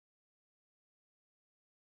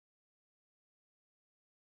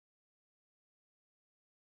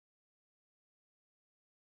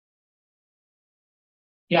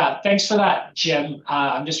 Yeah, thanks for that, Jim.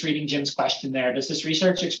 I'm just reading Jim's question there. Does this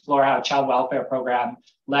research explore how a child welfare program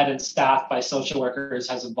led and staffed by social workers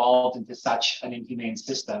has evolved into such an inhumane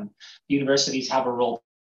system? Universities have a role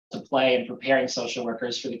to play in preparing social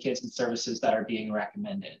workers for the kids and services that are being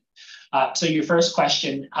recommended. So your first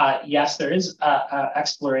question, yes, there is an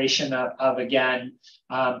exploration of again,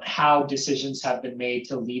 how decisions have been made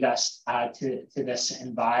to lead us to this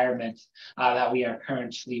environment that we are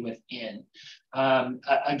currently within.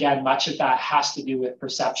 Again, much of that has to do with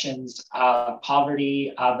perceptions of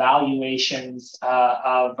poverty, valuations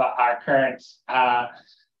of our current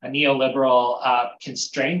neoliberal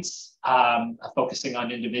constraints, focusing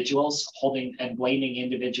on individuals, holding and blaming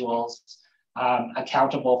individuals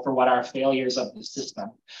accountable for what are failures of the system.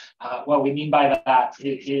 What we mean by that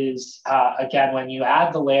is, again, when you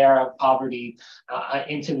add the layer of poverty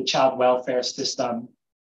into the child welfare system,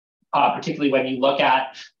 particularly when you look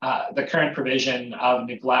at the current provision of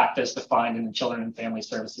neglect as defined in the Children and Family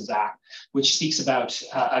Services Act, which speaks about,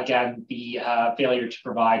 again, the failure to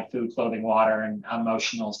provide food, clothing, water, and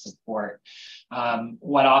emotional support.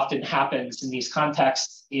 What often happens in these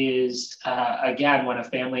contexts is, again, when a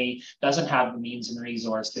family doesn't have the means and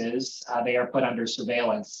resources, they are put under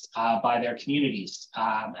surveillance by their communities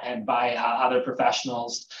and by other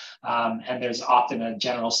professionals. And there's often a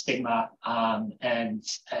general stigma and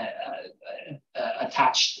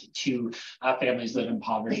attached to families live in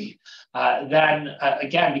poverty. Then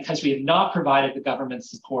again, because we have not provided the government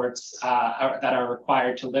supports that are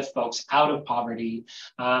required to lift folks out of poverty,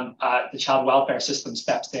 the child welfare system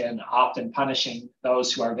steps in, often punishing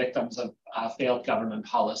those who are victims of failed government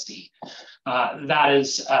policy. That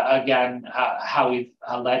is, again, how we've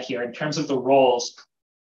led here. In terms of the roles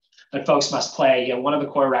that folks must play, one of the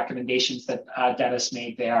core recommendations that Dennis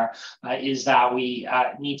made there is that we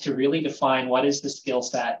need to really define what is the skill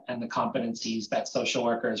set and the competencies that social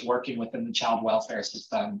workers working within the child welfare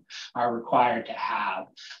system are required to have,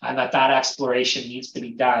 and that exploration needs to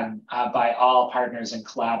be done by all partners and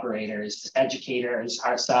collaborators, educators,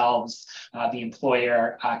 ourselves, the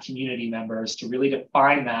employer, community members, to really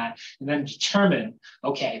define that and then determine,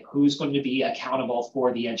 okay, who's going to be accountable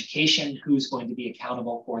for the education, who's going to be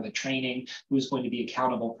accountable for the training, who's going to be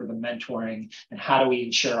accountable for the mentoring, and how do we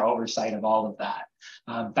ensure oversight of all of that?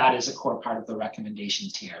 That is a core part of the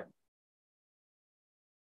recommendations here.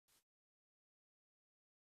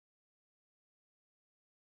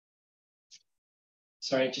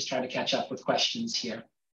 Sorry, just trying to catch up with questions here.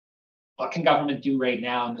 What can government do right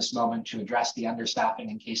now in this moment to address the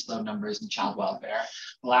understaffing and caseload numbers in child welfare?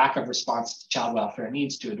 The lack of response to child welfare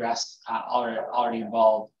needs to address already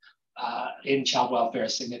involved in child welfare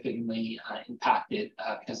is significantly impacted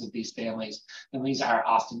because of these families. Families are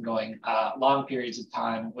often going long periods of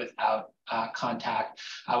time without contact,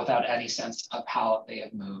 without any sense of how they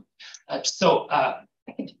have moved.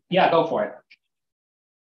 Yeah, go for it.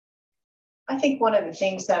 I think one of the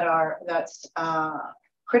things that's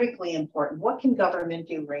critically important, what can government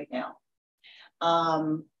do right now?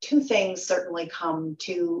 Two things certainly come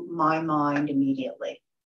to my mind immediately.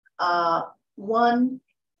 One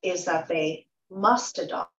is that they must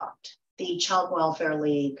adopt the Child Welfare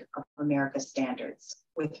League of America standards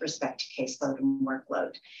with respect to caseload and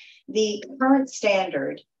workload. The current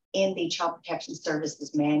standard in the Child Protection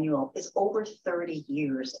Services Manual is over 30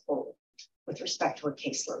 years old with respect to a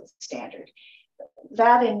caseload standard.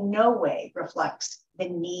 That in no way reflects the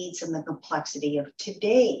needs and the complexity of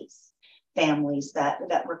today's families that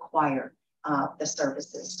require the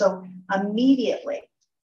services. So immediately,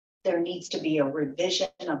 there needs to be a revision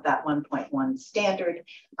of that 1.1 standard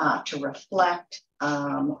to reflect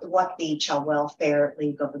what the Child Welfare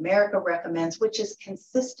League of America recommends, which is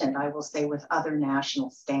consistent, I will say, with other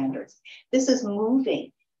national standards. This is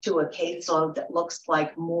moving to a caseload that looks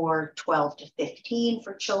like more 12 to 15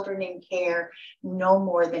 for children in care, no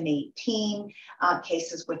more than 18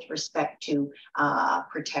 cases with respect to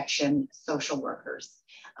protection social workers.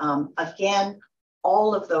 Again,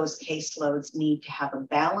 all of those caseloads need to have a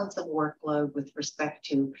balance of workload with respect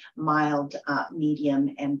to mild,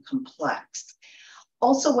 medium, and complex.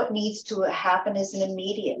 Also, what needs to happen is an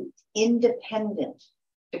immediate, independent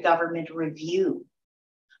government review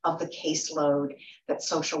of the caseload that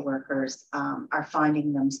social workers are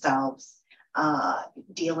finding themselves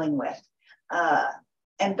dealing with.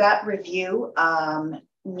 And that review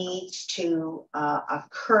needs to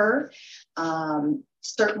occur.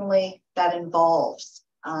 Certainly that involves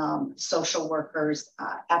social workers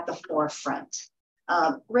at the forefront.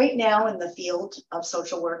 Right now in the field of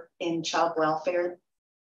social work in child welfare,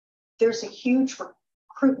 there's a huge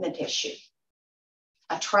recruitment issue,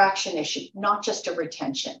 attraction issue, not just a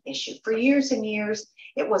retention issue. For years and years,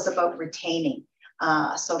 it was about retaining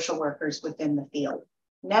social workers within the field.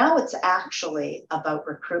 Now it's actually about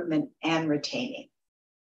recruitment and retaining.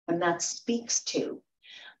 And that speaks to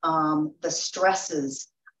the stresses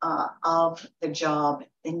of the job,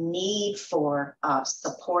 the need for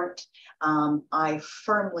support. I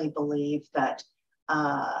firmly believe that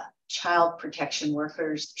child protection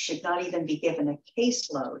workers should not even be given a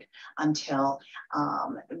caseload until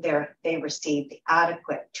they receive the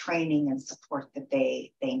adequate training and support that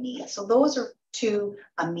they need. So those are two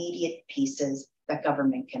immediate pieces that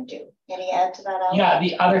government can do. Any add to that, Alec? Yeah,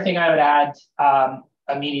 the other thing I would add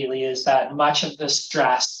immediately is that much of the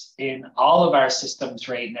stress in all of our systems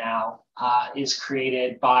right now is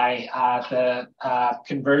created by the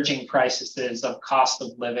converging crises of cost of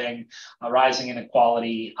living, rising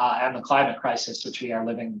inequality, and the climate crisis, which we are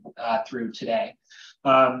living through today.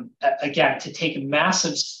 Again, to take a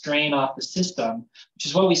massive strain off the system, which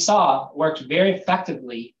is what we saw worked very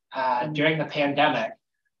effectively during the pandemic,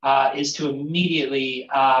 is to immediately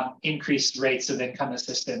increase rates of income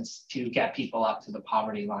assistance to get people up to the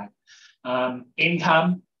poverty line.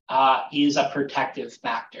 Income is a protective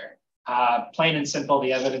factor. Plain and simple,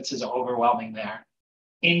 the evidence is overwhelming there.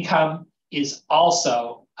 Income is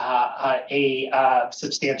also a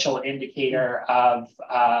substantial indicator of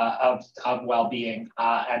well-being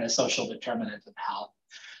and a social determinant of health.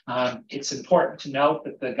 It's important to note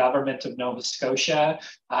that the government of Nova Scotia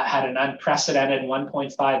had an unprecedented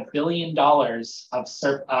 $1.5 billion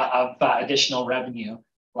of additional revenue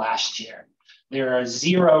last year. There are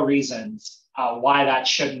zero reasons why that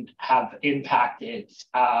shouldn't have impacted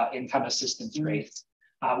income assistance rates,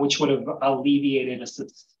 which would have alleviated a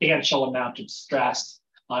substantial amount of stress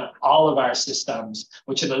on all of our systems,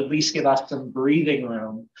 which would at least give us some breathing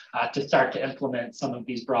room to start to implement some of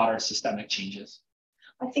these broader systemic changes.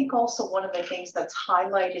 I think also one of the things that's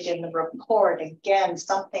highlighted in the report, again,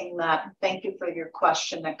 something that, thank you for your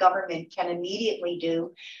question, that government can immediately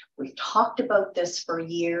do, we've talked about this for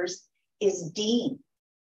years, is deem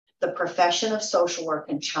the profession of social work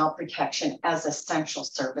and child protection as essential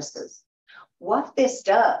services. What this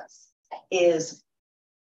does is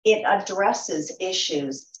it addresses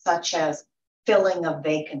issues such as filling of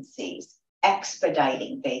vacancies,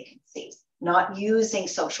 expediting vacancies, not using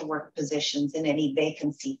social work positions in any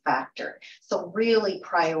vacancy factor. So really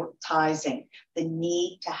prioritizing the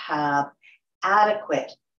need to have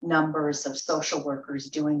adequate numbers of social workers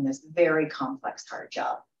doing this very complex, hard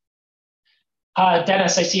job.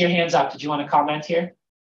 Dennis, I see your hands up. Did you want to comment here?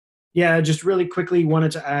 Yeah, just really quickly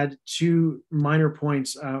wanted to add two minor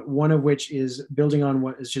points, one of which is building on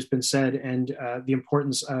what has just been said and the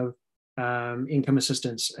importance of income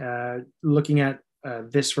assistance. Looking at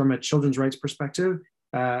this from a children's rights perspective,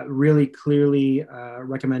 really clearly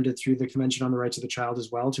recommended through the Convention on the Rights of the Child as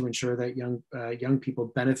well, to ensure that young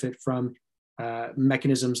people benefit from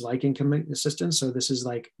mechanisms like income assistance. So this is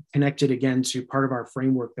like connected again to part of our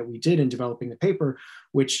framework that we did in developing the paper,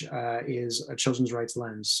 which is a children's rights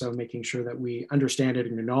lens. So making sure that we understand it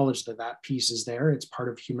and acknowledge that that piece is there. It's part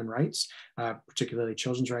of human rights, particularly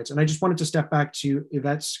children's rights. And I just wanted to step back to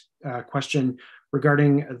Yvette's question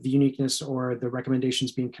regarding the uniqueness or the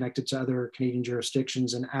recommendations being connected to other Canadian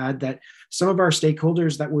jurisdictions, and add that some of our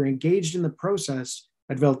stakeholders that were engaged in the process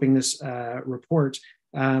of developing this report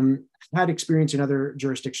had experience in other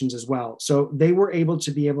jurisdictions as well. So they were able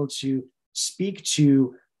to speak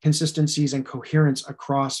to consistencies and coherence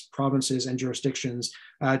across provinces and jurisdictions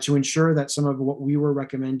to ensure that some of what we were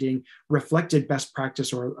recommending reflected best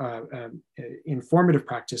practice or informative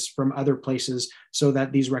practice from other places, so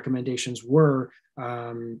that these recommendations were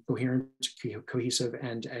coherent, cohesive,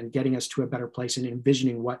 and getting us to a better place in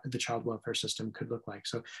envisioning what the child welfare system could look like.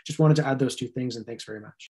 So just wanted to add those two things, and thanks very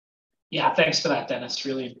much. Yeah, thanks for that, Dennis.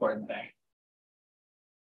 Really important thing.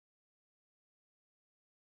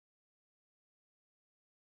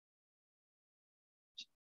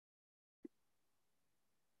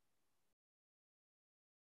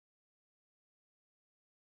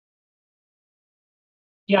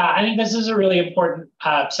 Yeah, I think this is a really important,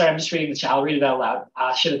 sorry, I'm just reading the chat. I'll read it out loud.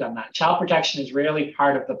 I should have done that. Child protection is rarely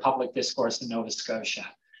part of the public discourse in Nova Scotia.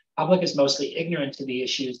 Public is mostly ignorant to the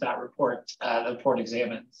issues that the report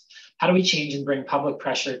examines. How do we change and bring public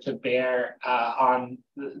pressure to bear on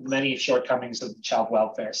the many shortcomings of the child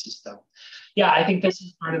welfare system? Yeah, I think this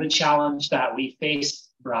is part of the challenge that we face,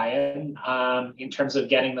 Brian, in terms of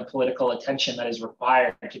getting the political attention that is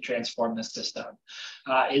required to transform the system,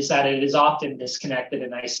 is that it is often disconnected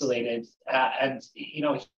and isolated. And, you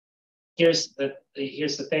know, here's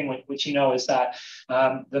the thing, which you know, is that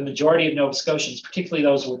the majority of Nova Scotians, particularly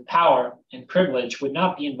those with power and privilege, would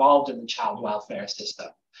not be involved in the child welfare system.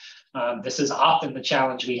 This is often the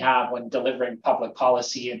challenge we have when delivering public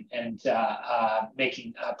policy and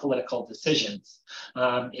making political decisions,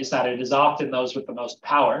 is that it is often those with the most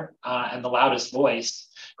power and the loudest voice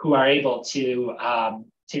who are able to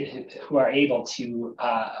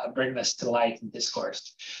bring this to light and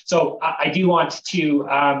discourse. So I do want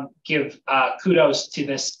to give kudos to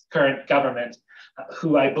this current government,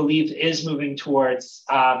 who I believe is moving towards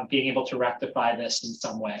being able to rectify this in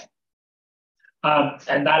some way.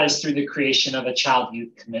 And that is through the creation of a Child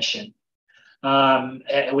Youth Commission,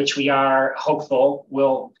 which we are hopeful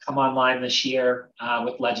will come online this year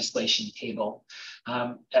with legislation tabled.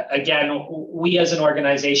 Again, we as an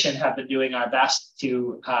organization have been doing our best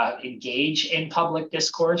to engage in public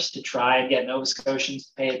discourse to try and get Nova Scotians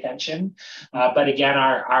to pay attention. But again,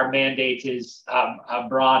 our mandate is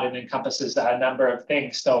broad and encompasses a number of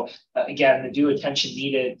things. So again, the due attention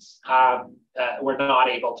needed, we're not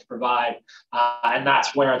able to provide. And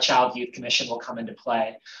that's where a Child Youth Commission will come into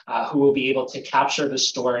play, who will be able to capture the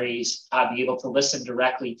stories, be able to listen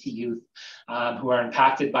directly to youth who are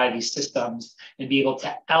impacted by these systems, and be able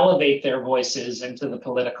to elevate their voices into the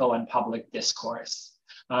political and public discourse.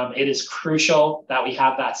 It is crucial that we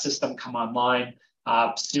have that system come online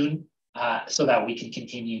soon so that we can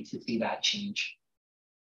continue to see that change.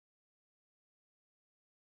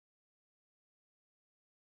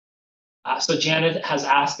 So Janet has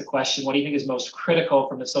asked the question, what do you think is most critical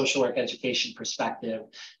from a social work education perspective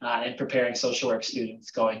in preparing social work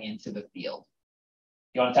students going into the field?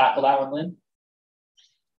 You want to tackle that one, Lynn?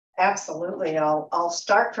 Absolutely. I'll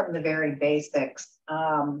start from the very basics.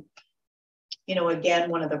 You know,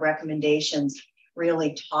 again, one of the recommendations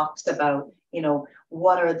really talks about, you know,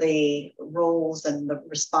 what are the roles and the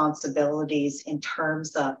responsibilities in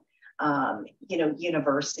terms of, you know,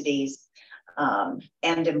 universities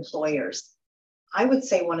and employers. I would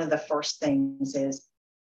say one of the first things is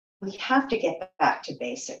we have to get back to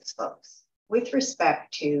basics, folks, with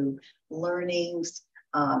respect to learnings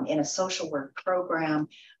in a social work program.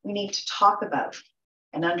 We need to talk about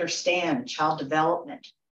and understand child development,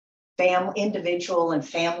 individual and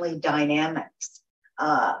family dynamics.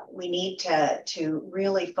 We need to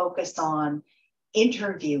really focus on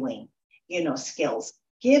interviewing, you know, skills,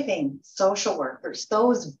 giving social workers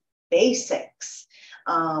those basics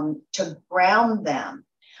to ground them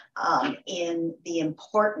in the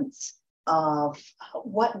importance of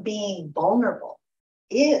what being vulnerable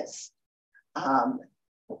is,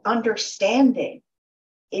 understanding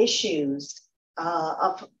issues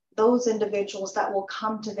of those individuals that will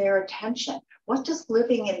come to their attention. What does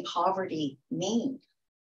living in poverty mean?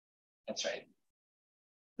 That's right.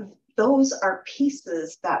 those are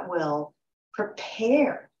pieces that will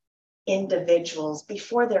prepare individuals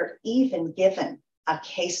before they're even given a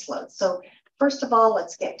caseload. So first of all,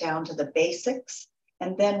 let's get down to the basics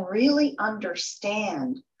and then really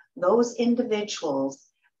understand those individuals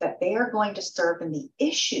that they are going to serve and the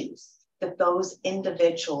issues that those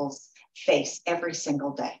individuals face every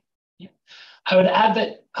single day. Yeah. I would add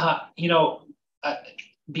that,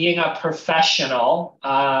 being a professional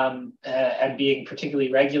and being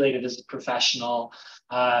particularly regulated as a professional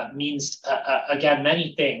means, again,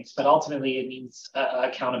 many things, but ultimately it means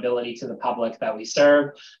accountability to the public that we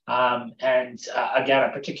serve. And again,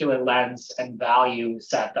 a particular lens and value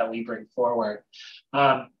set that we bring forward.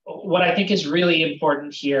 What I think is really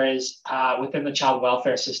important here is within the child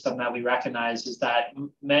welfare system that we recognize is that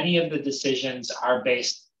many of the decisions are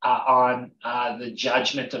based on the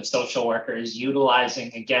judgment of social workers,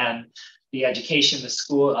 utilizing, again, the education, the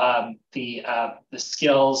school, the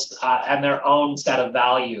skills, and their own set of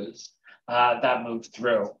values that move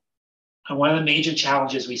through. And one of the major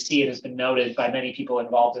challenges we see, it has been noted by many people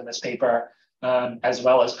involved in this paper, as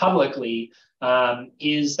well as publicly,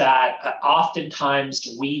 is that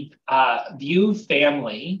oftentimes we view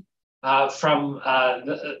family from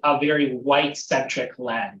a very white-centric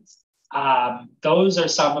lens. Those are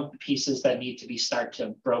some of the pieces that need to be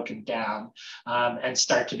broken down and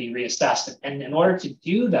start to be reassessed. And in order to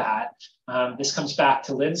do that, this comes back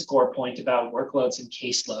to Lynn's core point about workloads and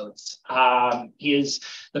caseloads, is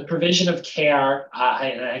the provision of care,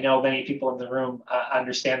 and I know many people in the room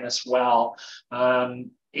understand this well,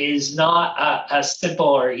 is not a simple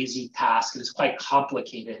or easy task. It is quite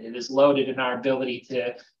complicated. It is loaded in our ability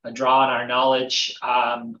to draw on our knowledge,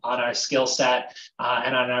 on our skill set,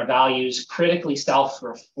 and on our values, critically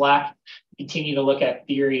self-reflect, continue to look at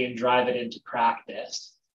theory and drive it into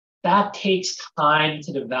practice. That takes time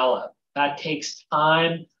to develop. That takes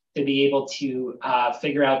time to be able to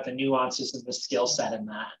figure out the nuances of the skill set in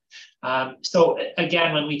that. So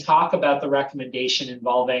again, when we talk about the recommendation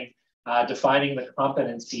involving defining the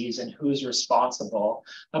competencies and who's responsible,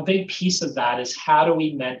 a big piece of that is how do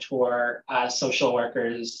we mentor social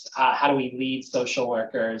workers? How do we lead social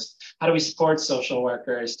workers? How do we support social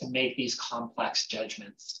workers to make these complex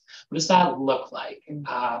judgments? What does that look like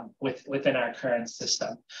within our current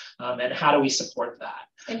system? And how do we support that?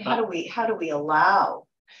 And how do we allow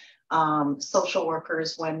social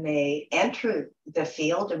workers, when they enter the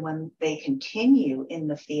field and when they continue in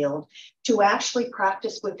the field, to actually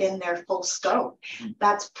practice within their full scope?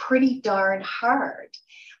 That's pretty darn hard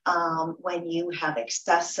when you have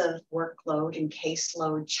excessive workload and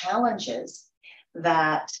caseload challenges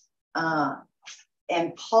that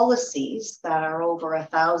and policies that are over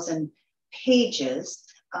 1,000 pages.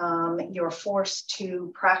 You're forced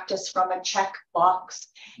to practice from a checkbox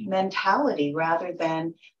mentality rather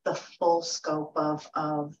than the full scope of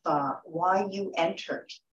why you entered,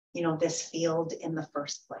 this field in the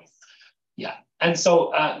first place. Yeah, and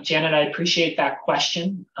so Janet, I appreciate that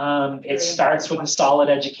question. It starts with a solid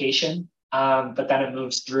education, but then it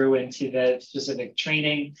moves through into the specific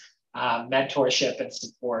training, mentorship and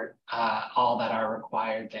support, all that are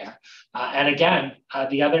required there. And again,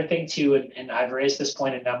 the other thing too, and I've raised this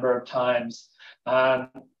point a number of times,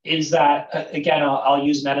 is that, again, I'll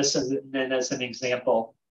use medicine as an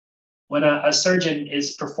example. When a surgeon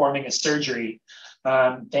is performing a surgery,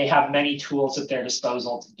 they have many tools at their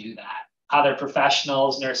disposal to do that. Other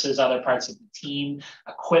professionals, nurses, other parts of the team,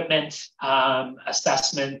 equipment,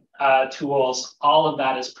 assessment tools, all of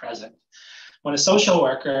that is present. When a social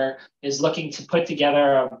worker is looking to put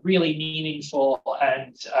together a really meaningful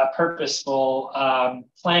and purposeful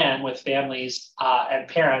plan with families and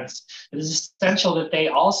parents, it is essential that they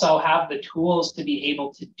also have the tools to be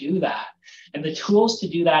able to do that. And the tools to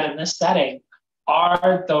do that in this setting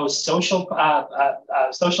are those social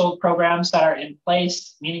programs that are in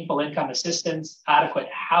place, meaningful income assistance, adequate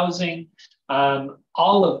housing,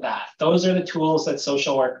 all of that. Those are the tools that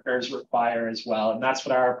social workers require as well. And that's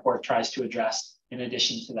what our report tries to address in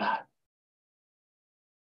addition to that.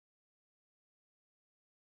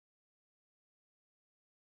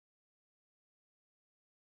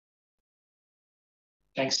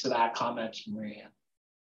 Thanks for that comment, Maria.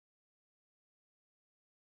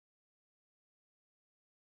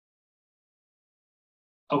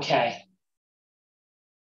 Okay.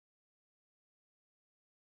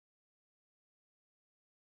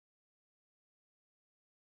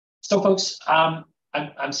 So folks, I'm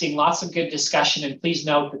seeing lots of good discussion, and please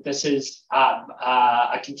note that this is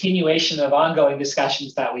a continuation of ongoing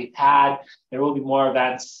discussions that we've had. There will be more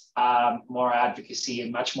events, more advocacy,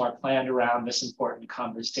 and much more planned around this important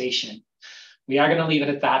conversation. we are going to leave it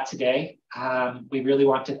at that today. We really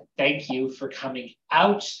want to thank you for coming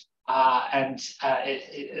out,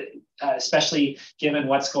 especially given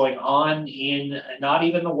what's going on in not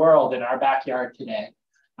even the world, in our backyard today.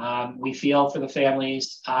 We feel for the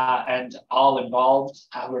families and all involved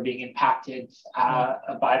who are being impacted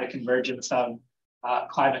by the convergence of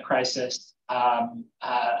climate crisis and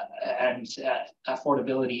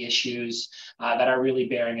affordability issues that are really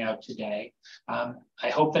bearing out today. I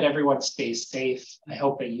hope that everyone stays safe. I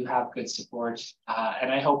hope that you have good support,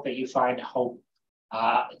 and I hope that you find hope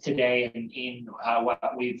today in what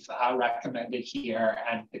we've recommended here,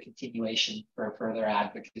 and the continuation for further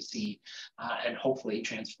advocacy and hopefully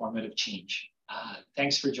transformative change.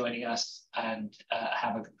 Thanks for joining us, and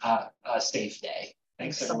have a safe day.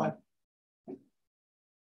 Thanks everyone.